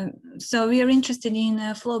 So we are interested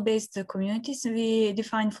in flow-based communities. We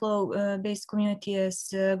define flow-based community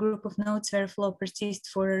as a group of nodes where flow persists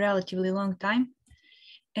for a relatively long time.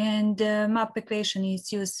 And map equation is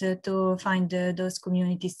used to find those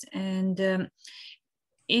communities. And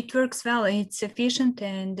it works well, it's efficient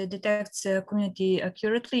and detects community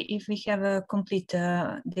accurately if we have complete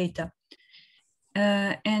data.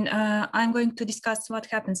 And I'm going to discuss what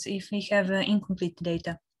happens if we have incomplete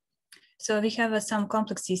data. So we have some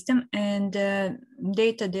complex system, and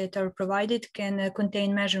data that are provided can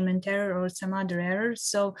contain measurement error or some other errors.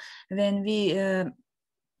 So when we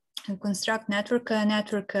construct network can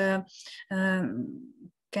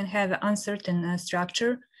have uncertain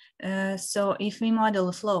structure. So if we model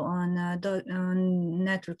a flow on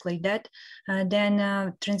network like that,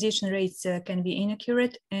 then transition rates can be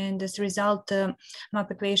inaccurate, and as a result,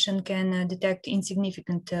 map equation can detect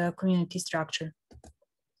insignificant community structure.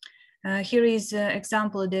 Here is an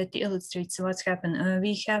example that illustrates what's happened.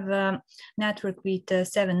 We have a network with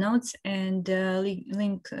 7 nodes, and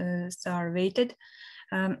links are weighted.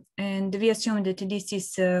 And we assume that this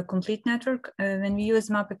is a complete network. When we use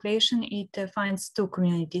map equation, it finds 2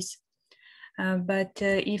 communities. But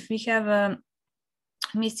if we have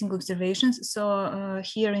missing observations, so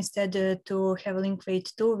here instead to have a link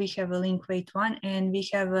weight 2, we have a link weight 1, and we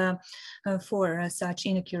have 4 such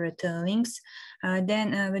inaccurate links.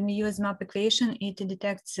 Then when we use map equation, it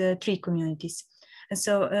detects 3 communities.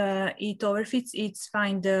 So it overfits, it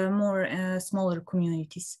finds more smaller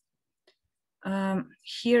communities.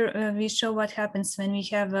 Here we show what happens when we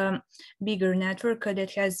have a bigger network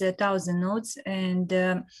that has 1,000 nodes and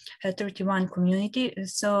 31 community.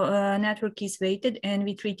 So network is weighted and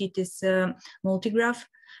we treat it as a multigraph,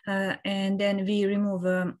 and then we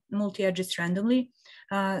remove multi-edges randomly.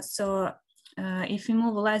 So if we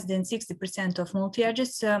move less than 60% of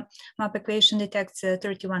multi-edges, map equation detects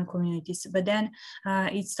 31 communities, but then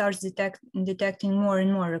it starts detecting more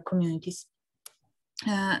and more communities.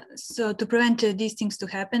 So to prevent these things to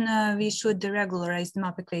happen, we should regularize the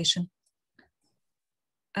map equation.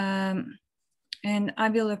 And I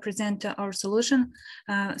will present our solution.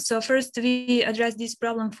 So first we address this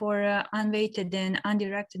problem for unweighted and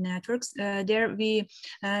undirected networks. There we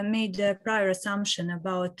made a prior assumption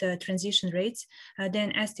about transition rates,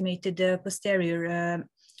 then estimated the posterior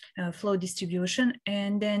flow distribution,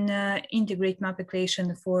 and then integrate map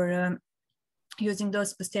equation for using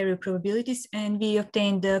those posterior probabilities, and we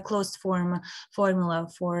obtained the closed form formula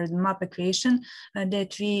for the map equation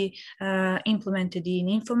that we implemented in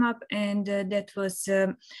Infomap, and that was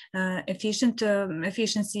efficient.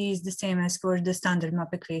 Efficiency is the same as for the standard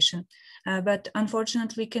map equation. But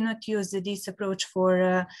unfortunately, we cannot use this approach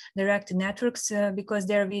for directed networks because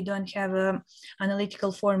there we don't have an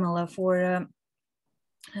analytical formula for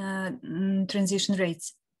transition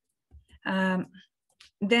rates.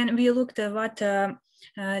 Then we looked at what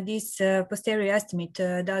this posterior estimate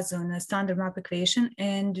does on a standard map equation,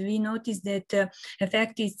 and we noticed that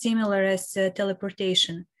effect is similar as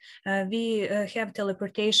teleportation. We have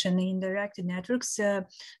teleportation in directed networks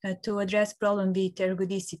to address problem with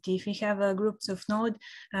ergodicity. If we have groups of nodes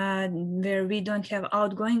where we don't have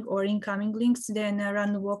outgoing or incoming links, then a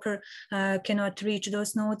random walker cannot reach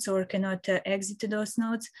those nodes or cannot exit those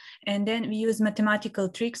nodes. And then we use mathematical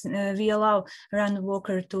tricks. We allow random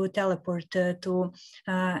walker to teleport to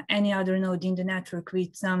any other node in the network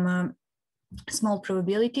with some small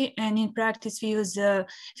probability, and in practice we use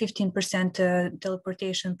 15%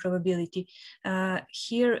 teleportation probability.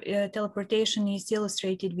 Here teleportation is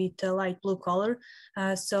illustrated with light blue color.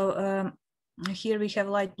 Here we have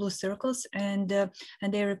light blue circles, and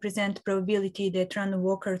they represent probability that random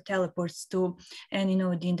walker teleports to any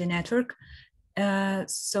node in the network.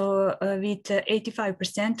 With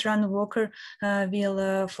 85%, random walker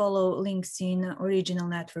will follow links in original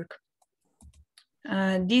network.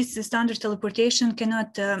 This standard teleportation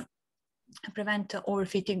cannot prevent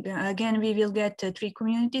overfitting. Again, we will get 3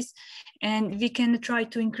 communities, and we can try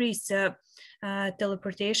to increase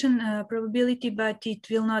teleportation probability, but it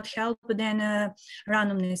will not help. Then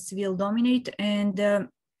randomness will dominate, and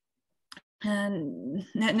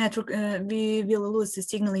network we will lose the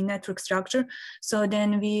signal in network structure. So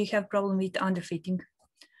then we have problem with underfitting.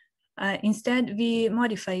 Instead, we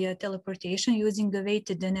modify teleportation using the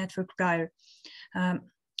weighted network prior.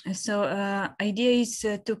 Idea is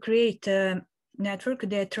to create a network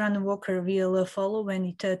that random walker will follow when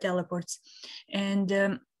it teleports.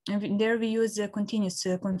 And there we use a continuous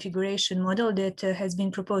configuration model that has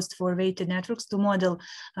been proposed for weighted networks to model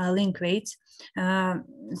link weights.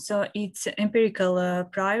 So it's empirical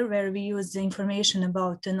prior, where we use the information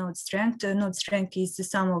about the node strength. Node strength is the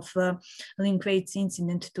sum of link weights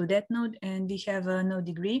incident to that node, and we have a node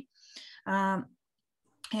degree.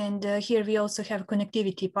 And here we also have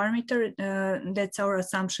connectivity parameter. That's our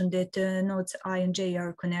assumption that nodes I and J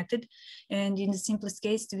are connected. And in the simplest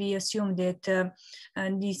case, we assume that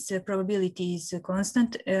this probability is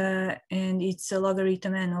constant, and it's a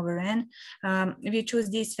logarithm n over n. We choose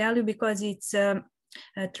this value because it's a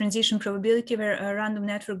transition probability where a random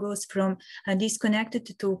network goes from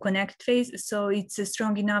disconnected to connected phase. So it's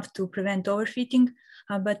strong enough to prevent overfitting,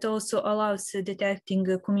 but also allows detecting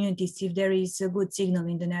communities if there is a good signal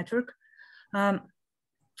in the network.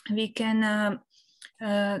 We can,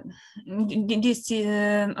 this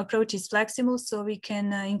approach is flexible, so we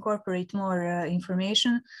can incorporate more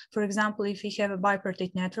information. For example, if we have a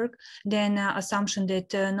bipartite network, then assumption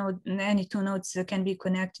that any 2 nodes can be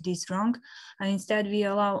connected is wrong. Instead, we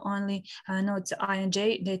allow only nodes I and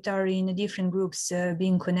J that are in different groups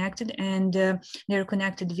being connected, and they're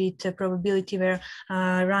connected with a probability where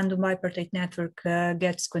random bipartite network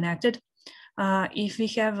gets connected. If we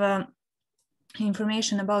have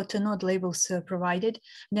information about the node labels provided,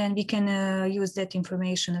 then we can use that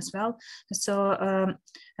information as well. So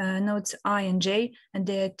nodes I and J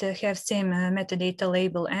that have same metadata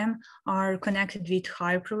label M are connected with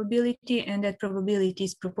higher probability, and that probability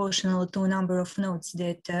is proportional to number of nodes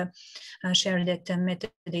that share that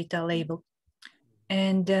metadata label.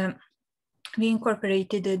 And we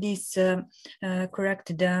incorporated this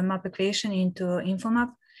corrected map equation into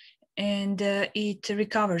InfoMap, and it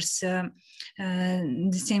recovers the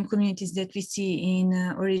same communities that we see in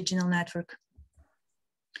original network.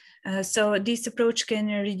 So this approach can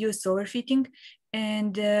reduce overfitting,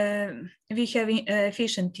 and we have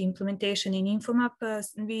efficient implementation in InfoMap.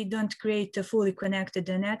 We don't create a fully connected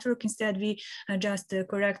network. Instead, we just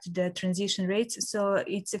correct the transition rates. So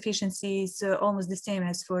its efficiency is almost the same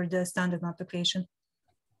as for the standard map equation.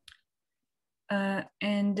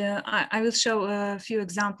 I will show a few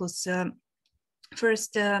examples.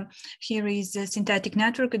 First, here is a synthetic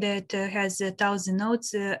network that has 1,000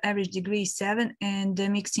 nodes, average degree is 7, and the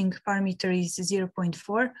mixing parameter is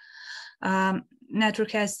 0.4.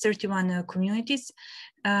 Network has 31 communities,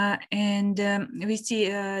 and we see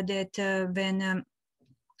that when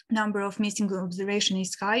number of missing observation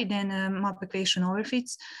is high, then map equation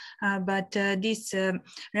overfits. But this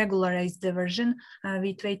regularized version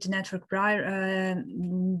with weighted network prior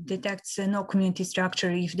detects no community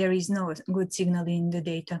structure if there is no good signal in the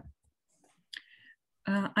data.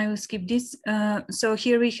 I will skip this. So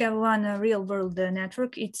here we have one real world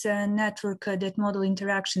network. It's a network that model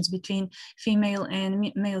interactions between female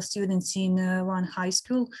and male students in one high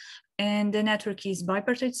school. And the network is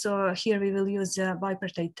bipartite. So here we will use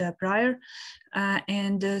bipartite prior.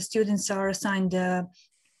 And students are assigned to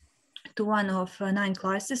one of 9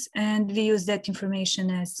 classes, and we use that information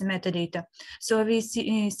as metadata. So we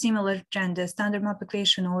see a similar trend. The standard map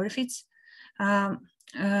equation overfits. while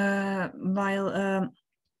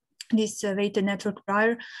this weighted network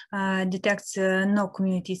prior detects no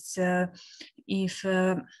communities if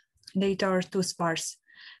data are too sparse.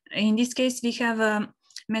 In this case, we have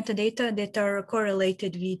metadata that are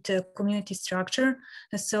correlated with community structure.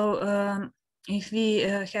 So if we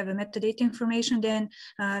have a metadata information, then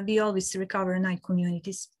we always recover 9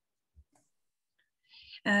 communities.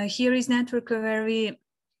 Here is network where we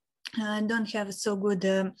don't have so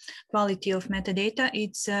good quality of metadata.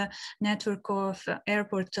 It's a network of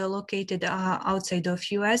airport located outside of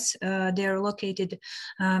US. They are located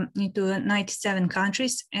into 97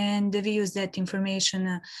 countries, and we use that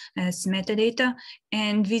information as metadata.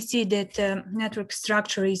 And we see that network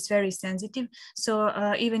structure is very sensitive. So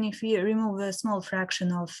even if we remove a small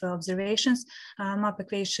fraction of observations, map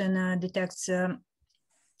equation detects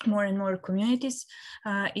more and more communities.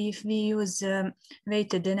 If we use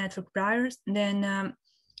weighted network priors, then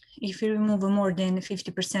if we remove more than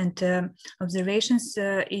 50% observations,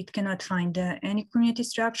 it cannot find any community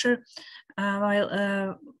structure.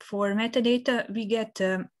 While for metadata, we get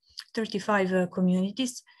 35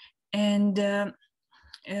 communities, and that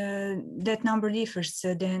number differs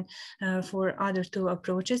than for other 2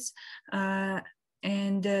 approaches.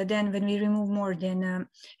 And then when we remove more than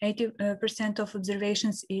 80% of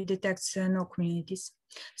observations, it detects no communities.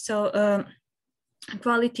 So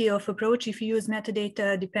quality of approach, if you use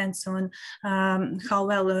metadata, depends on how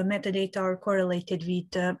well metadata are correlated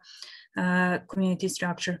with community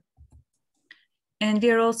structure. And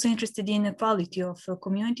we are also interested in the quality of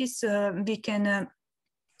communities. We can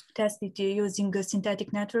test it using a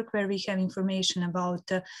synthetic network where we have information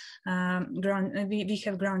about we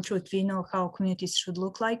have ground truth. We know how communities should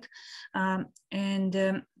look like.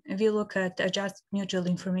 And we look at adjusted mutual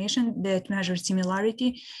information that measures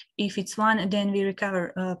similarity. If it's 1, then we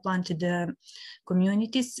recover planted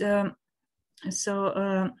communities.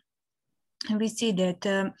 We see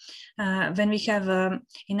that when we have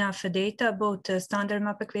enough data, both standard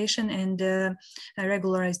map equation and a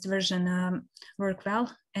regularized version work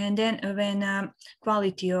well. And then when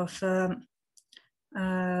quality of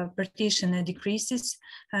partition decreases,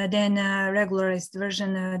 then regularized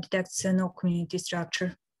version detects no community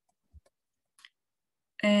structure.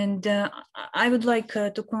 And I would like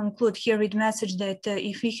to conclude here with the message that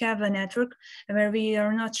if we have a network where we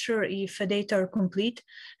are not sure if data are complete,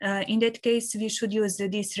 in that case, we should use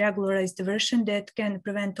this regularized version that can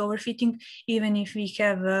prevent overfitting, even if we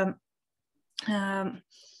have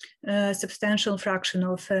a substantial fraction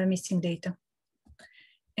of missing data.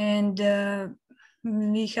 And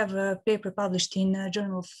we have a paper published in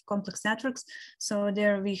Journal of Complex Networks. So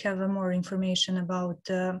there we have more information about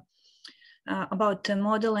the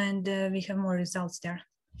model, and we have more results there.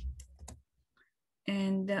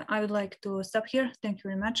 And I would like to stop here. Thank you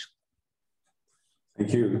very much.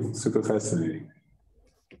 Thank you. Super fascinating.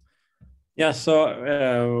 Yeah,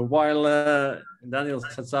 so while Daniel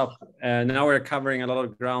sets up, now we're covering a lot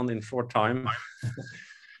of ground in short time.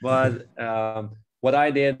 But what I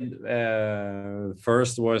did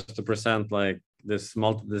first was to present like this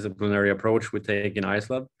multidisciplinary approach we take in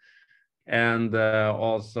IceLab. And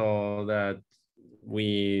also that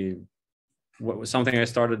something I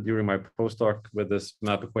started during my postdoc with this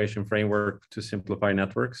map equation framework to simplify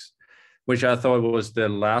networks, which I thought was the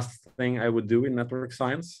last thing I would do in network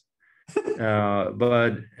science.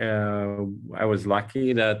 But I was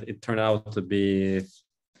lucky that it turned out to be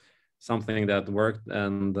something that worked,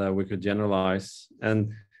 and we could generalize.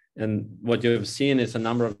 And what you have seen is a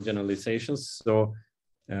number of generalizations. So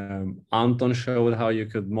Anton showed how you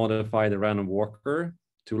could modify the random walker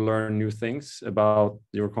to learn new things about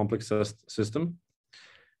your complex system.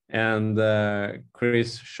 And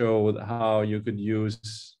Chris showed how you could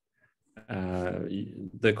use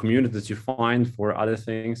the communities you find for other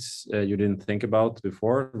things you didn't think about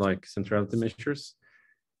before, like centrality measures.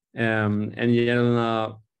 And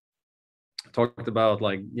Jelena talked about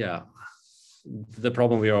like, yeah, the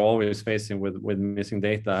problem we are always facing with missing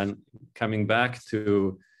data, and coming back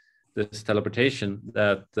to this teleportation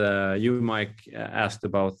that you, Mike, asked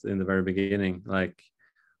about in the very beginning, like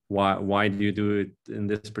why do you do it in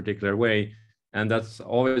this particular way? And that's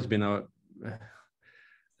always been a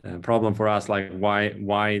problem for us, like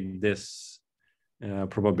why this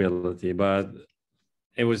probability? But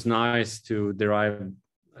it was nice to derive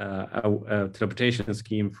a teleportation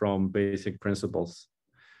scheme from basic principles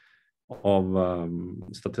of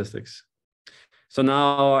statistics. So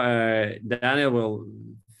now Daniel will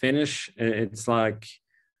finish. It's like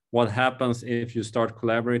what happens if you start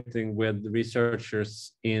collaborating with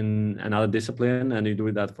researchers in another discipline and you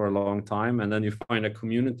do that for a long time, and then you find a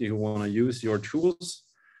community who want to use your tools,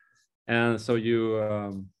 and so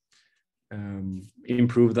you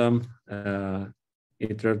improve them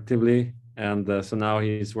iteratively. And so now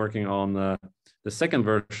he's working on the second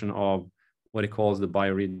version of what he calls the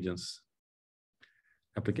bioregions,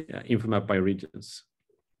 InfoMap bioregions.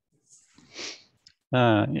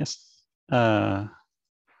 Yes.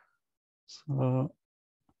 So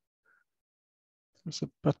there's a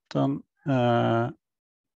button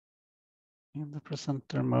in the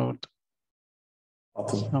presenter mode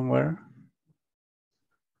somewhere.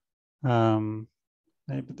 Maybe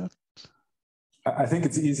that. I think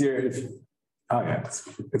it's easier if. Oh yeah, it's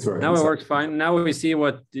working. Now it works fine. Now we see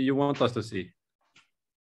what you want us to see.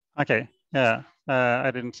 Okay. Yeah. I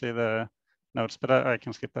didn't see the notes, but I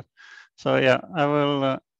can skip that. So yeah, I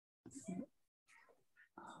will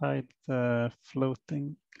hide the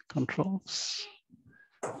floating controls.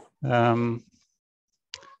 Yeah,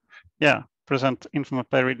 present InfoMap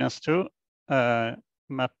bioregions 2,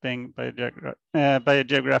 mapping by a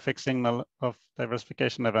geographic signal of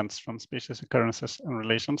diversification events from species occurrences and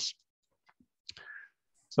relations.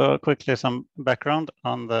 So quickly, some background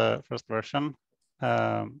on the first version.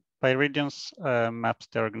 Bioregions maps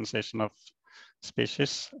the organization of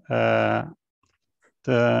species.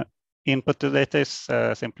 The input to data is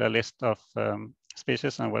simply a list of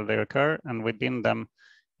species and where they occur, and within them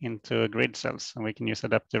into grid cells. And we can use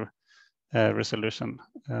adaptive resolution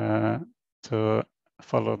to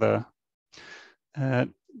follow the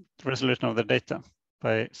resolution of the data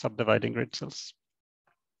by subdividing grid cells.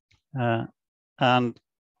 And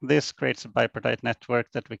this creates a bipartite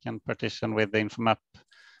network that we can partition with the InfoMap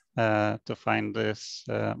to find these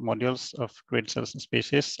modules of grid cells and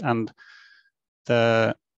species. And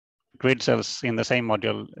the grid cells in the same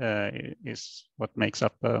module is what makes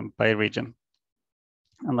up a bioregion.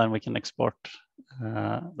 And then we can export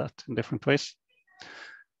that in different ways.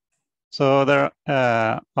 So there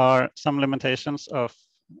are some limitations of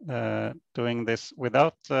doing this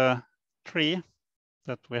without the tree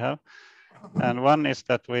that we have. And one is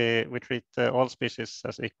that we treat all species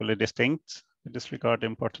as equally distinct. We disregard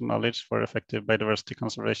important knowledge for effective biodiversity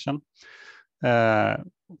conservation. For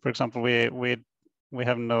example, we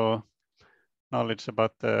have no knowledge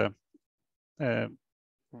about the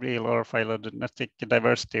real or phylogenetic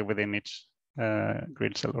diversity within each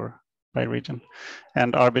grid cell or bioregion.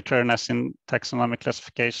 And arbitrariness in taxonomic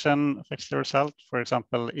classification affects the result. For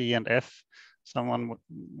example, E and F, someone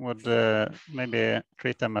would maybe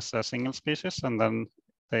treat them as a single species, and then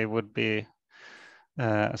they would be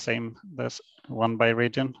same as one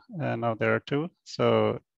bioregion. Now there are two.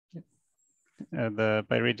 So the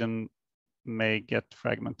bioregion may get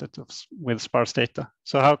fragmented with sparse data.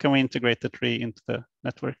 So how can we integrate the tree into the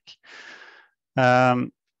network?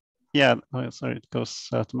 Yeah, oh, sorry, it goes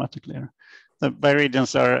automatically here. The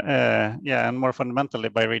bioregions are, yeah, and more fundamentally,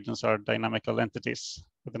 bioregions are dynamical entities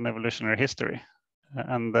with an evolutionary history.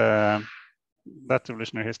 And that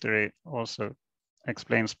evolutionary history also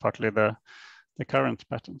explains partly the current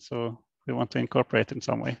pattern. So we want to incorporate in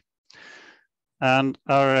some way. And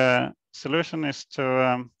our solution is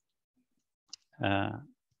to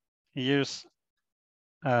use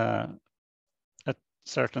a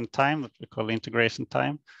certain time that we call integration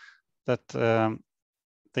time, that the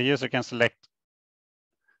user can select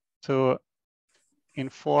to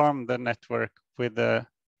inform the network with the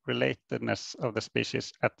relatedness of the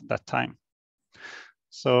species at that time.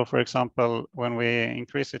 So for example, when we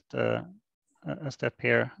increase it a step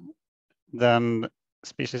here, then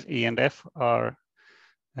species E and F are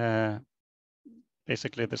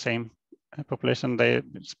basically the same population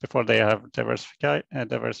before they have diversified.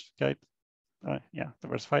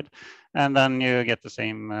 And then you get the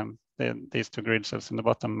same, these two grid cells in the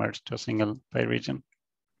bottom merged to a single bioregion.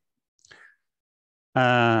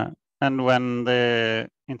 And when the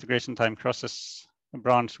integration time crosses a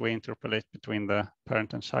branch, we interpolate between the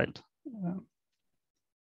parent and child.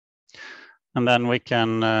 And then we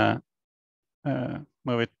can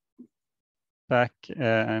move it back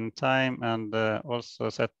in time and also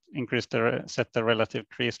set the relative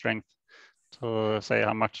tree strength to say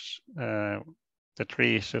how much the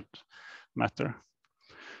tree should matter.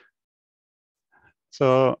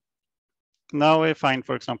 So now we find,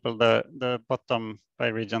 for example, the bottom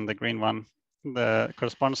bioregion, the green one,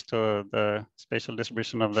 corresponds to the spatial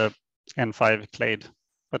distribution of the N5 clade.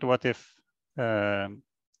 But what if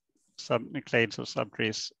clades or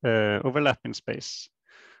subtrees overlap in space,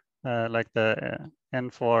 like the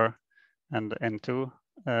N4 and N2,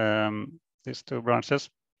 these two branches,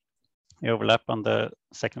 they overlap on the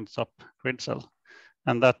second top grid cell,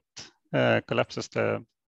 and that collapses the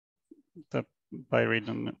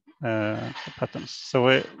bioregion the patterns.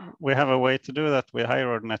 So we have a way to do that with higher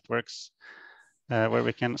order networks where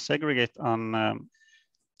we can segregate on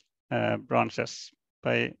branches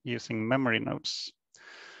by using memory nodes.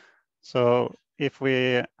 So if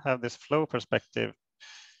we have this flow perspective,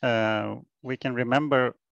 we can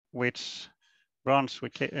remember which branch we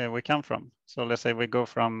come from. So let's say we go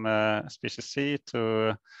from species C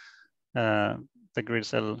to the grid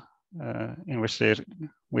cell in which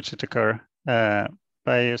it occur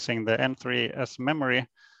by using the N3 as memory,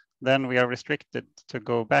 then we are restricted to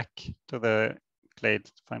go back to the clade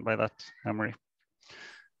defined by that memory.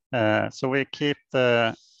 So we keep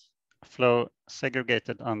the flow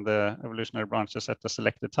segregated on the evolutionary branches at the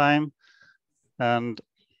selected time. And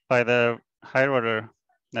by the higher order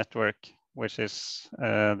network, which is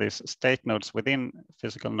these state nodes within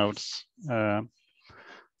physical nodes,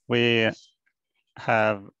 we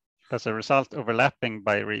have, as a result, overlapping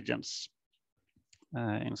by regions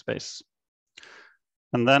in space.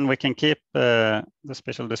 And then we can keep the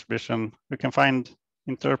spatial distribution. We can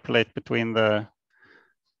interpolate between the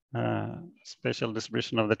spatial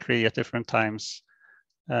distribution of the tree at different times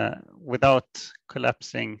without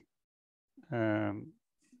collapsing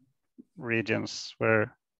regions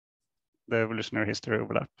where the evolutionary history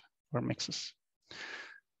overlap or mixes.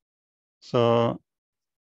 So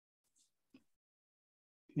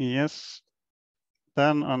yes,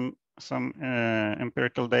 then on some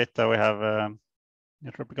empirical data, we have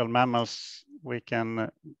tropical mammals. We can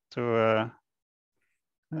do a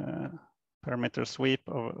parameter sweep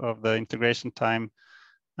of the integration time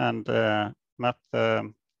and map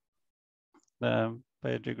the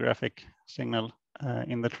biogeographic signal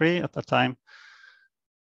in the tree at the time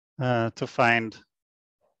to find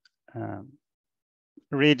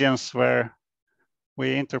regions where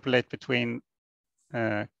we interpolate between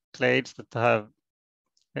clades that have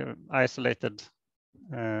isolated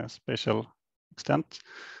spatial extent.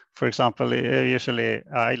 For example, usually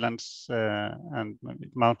islands and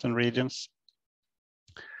mountain regions.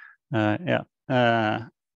 And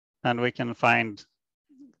we can find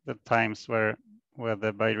the times where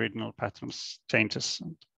the bioregional patterns changes,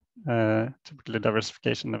 typically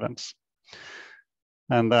diversification events.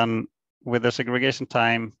 And then with the segregation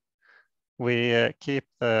time, we keep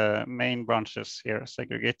the main branches here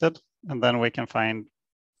segregated, and then we can find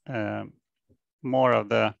more of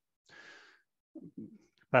the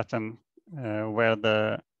pattern where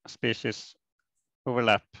the species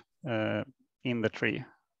overlap in the tree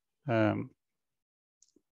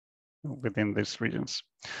within these regions,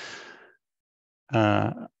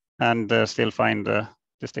 and still find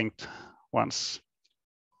distinct ones.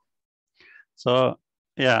 So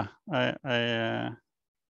yeah, I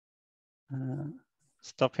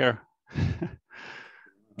stop here.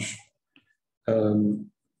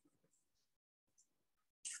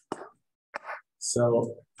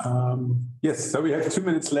 Yes, so we have 2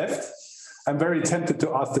 minutes left. I'm very tempted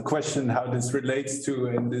to ask the question how this relates to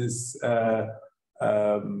in this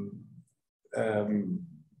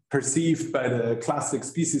perceived by the classic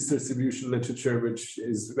species distribution literature, which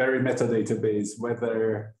is very metadata-based,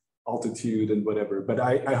 weather, altitude, and whatever. But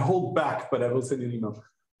I hold back, but I will send you an email.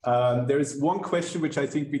 There is one question which I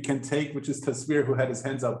think we can take, which is Tasvir, who had his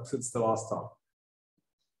hands up since the last talk.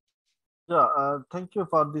 Yeah, thank you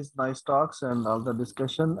for these nice talks and all the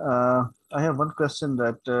discussion. I have one question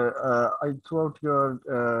that throughout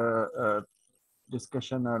your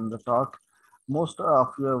discussion and the talk, most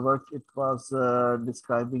of your work, it was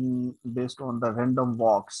describing based on the random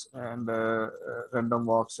walks and a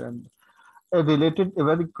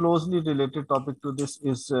very closely related topic to this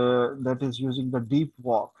is that is using the deep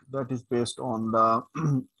walk that is based on the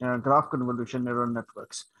graph convolution neural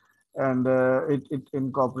networks. And it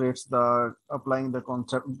incorporates the applying the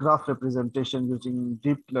concept graph representation using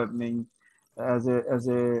deep learning as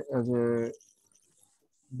a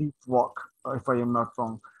deep walk, if I am not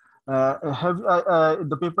wrong.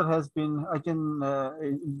 The paper has been, I can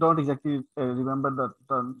don't exactly remember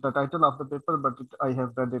the title of the paper, but I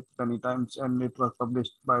have read it many times, and it was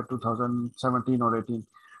published by 2017 or 18.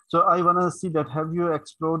 So I want to see that, have you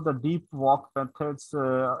explored the deep walk methods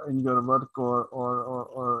in your work,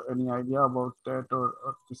 or any idea about that, or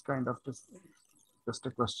this kind of just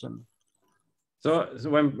a question? So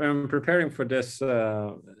when preparing for this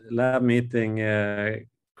lab meeting,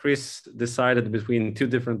 Chris decided between two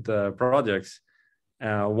different projects.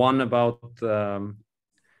 One about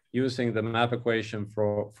using the map equation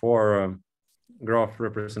for graph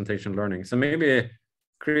representation learning. So maybe,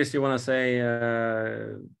 Chris, you want to say,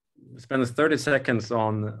 spend 30 seconds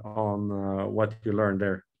on what you learned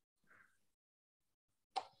there.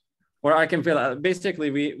 Or I can feel basically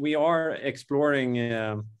we are exploring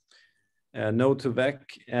Node to Vec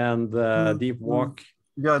and Deep Walk.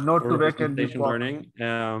 Yeah, Node to Vec and Deep Walk. Learning.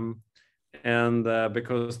 And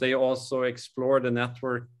because they also explore the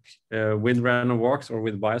network with random walks or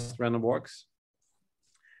with biased random walks.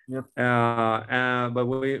 Yep. But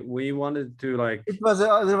we wanted to like. It was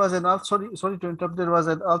there was an sorry to interrupt. There was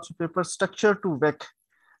an also paper structure to Vec,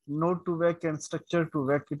 Node to Vec and structure to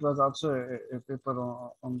Vec. It was also a paper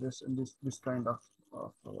on this kind of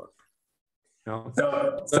work. Yeah.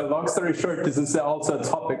 So long story short, this is also a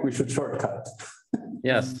topic we should shortcut.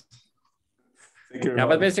 Yes. Thank you. Yeah,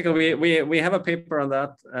 but basically we have a paper on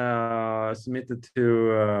that submitted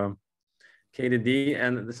to KDD,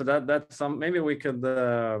 and so that's some, maybe we could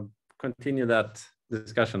continue that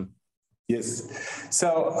discussion. Yes.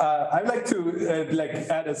 So I'd like to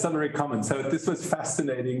add a summary comment. So this was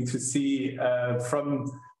fascinating to see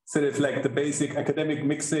from sort of like the basic academic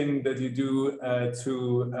mixing that you do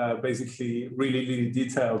to basically really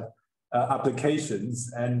detailed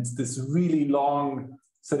applications, and this really long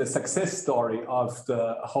sort of success story of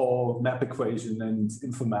the whole map equation and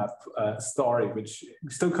InfoMap story, which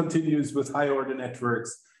still continues with high order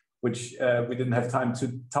networks, which we didn't have time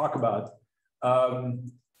to talk about.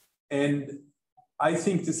 And I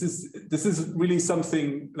think this is really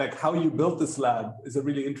something like how you built this lab is a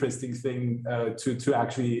really interesting thing to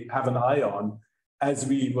actually have an eye on, as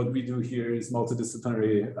what we do here is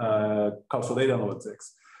multidisciplinary cultural data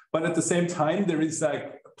analytics. But at the same time, there is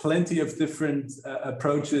like plenty of different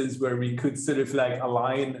approaches where we could sort of like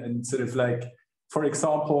align and sort of like, for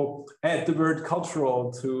example, add the word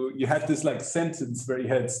cultural to, you had this like sentence where you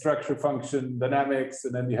had structure, function, dynamics,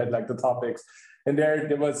 and then you had like the topics. And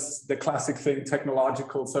there was the classic thing,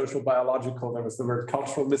 technological, social, biological. There was the word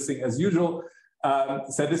cultural missing as usual.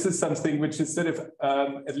 So this is something which is sort of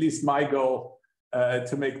at least my goal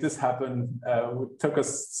to make this happen. It took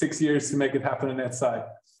us 6 years to make it happen in NetSci.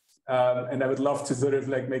 And I would love to sort of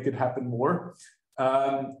like make it happen more.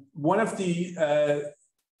 One of the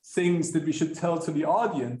things that we should tell to the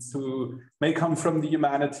audience who may come from the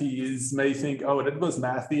humanities, may think, oh, that was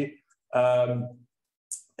mathy,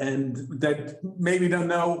 and that maybe don't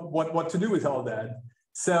know what to do with all that.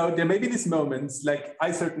 So there may be these moments, like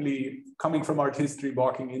I certainly, coming from art history,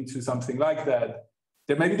 walking into something like that,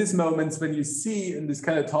 there may be these moments when you see in this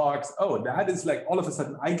kind of talks, oh, that is like, all of a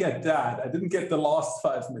sudden, I get that. I didn't get the last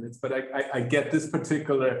 5 minutes, but I get this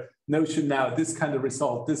particular notion now, this kind of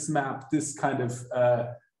result, this map, this kind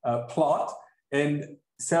of plot. And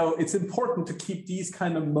so it's important to keep these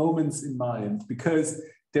kind of moments in mind, because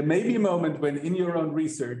there may be a moment when in your own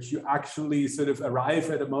research, you actually sort of arrive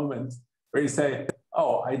at a moment where you say,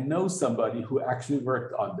 oh, I know somebody who actually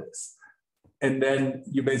worked on this. And then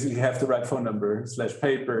you basically have the right phone number /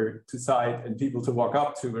 paper to cite and people to walk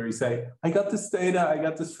up to where you say, I got this data, I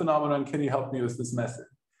got this phenomenon, can you help me with this method?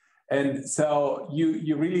 And so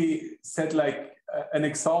you really set like an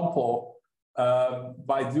example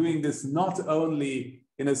by doing this, not only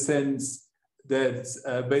in a sense that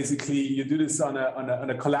basically you do this on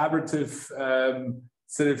a collaborative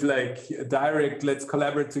sort of like direct, let's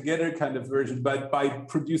collaborate together kind of version, but by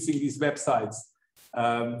producing these websites.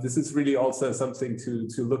 This is really also something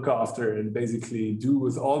to look after and basically do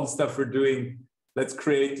with all the stuff we're doing. Let's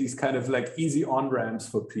create these kind of like easy on-ramps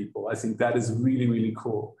for people. I think that is really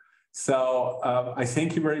cool. So I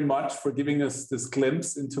thank you very much for giving us this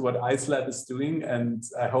glimpse into what IceLab is doing. And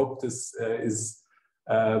I hope this is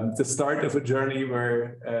the start of a journey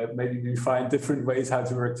where maybe we find different ways how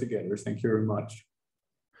to work together. Thank you very much.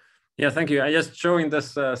 Yeah, thank you. I just showing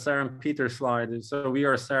this Sarah and Peter slide. So we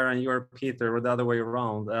are Sarah and you are Peter, or the other way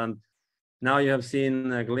around. And now you have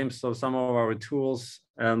seen a glimpse of some of our tools.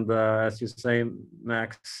 And as you say,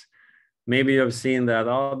 Max, maybe you have seen that,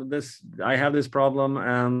 oh, I have this problem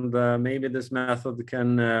and maybe this method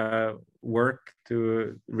can work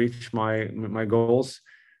to reach my goals.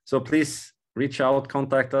 So please reach out,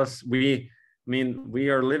 contact us. We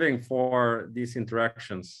are living for these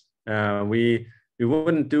interactions. We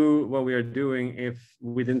wouldn't do what we are doing if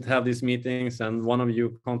we didn't have these meetings and one of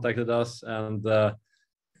you contacted us and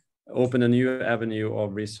opened a new avenue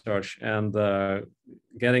of research, and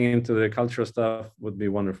getting into the cultural stuff would be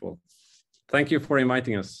wonderful. Thank you for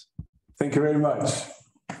inviting us. Thank you very much.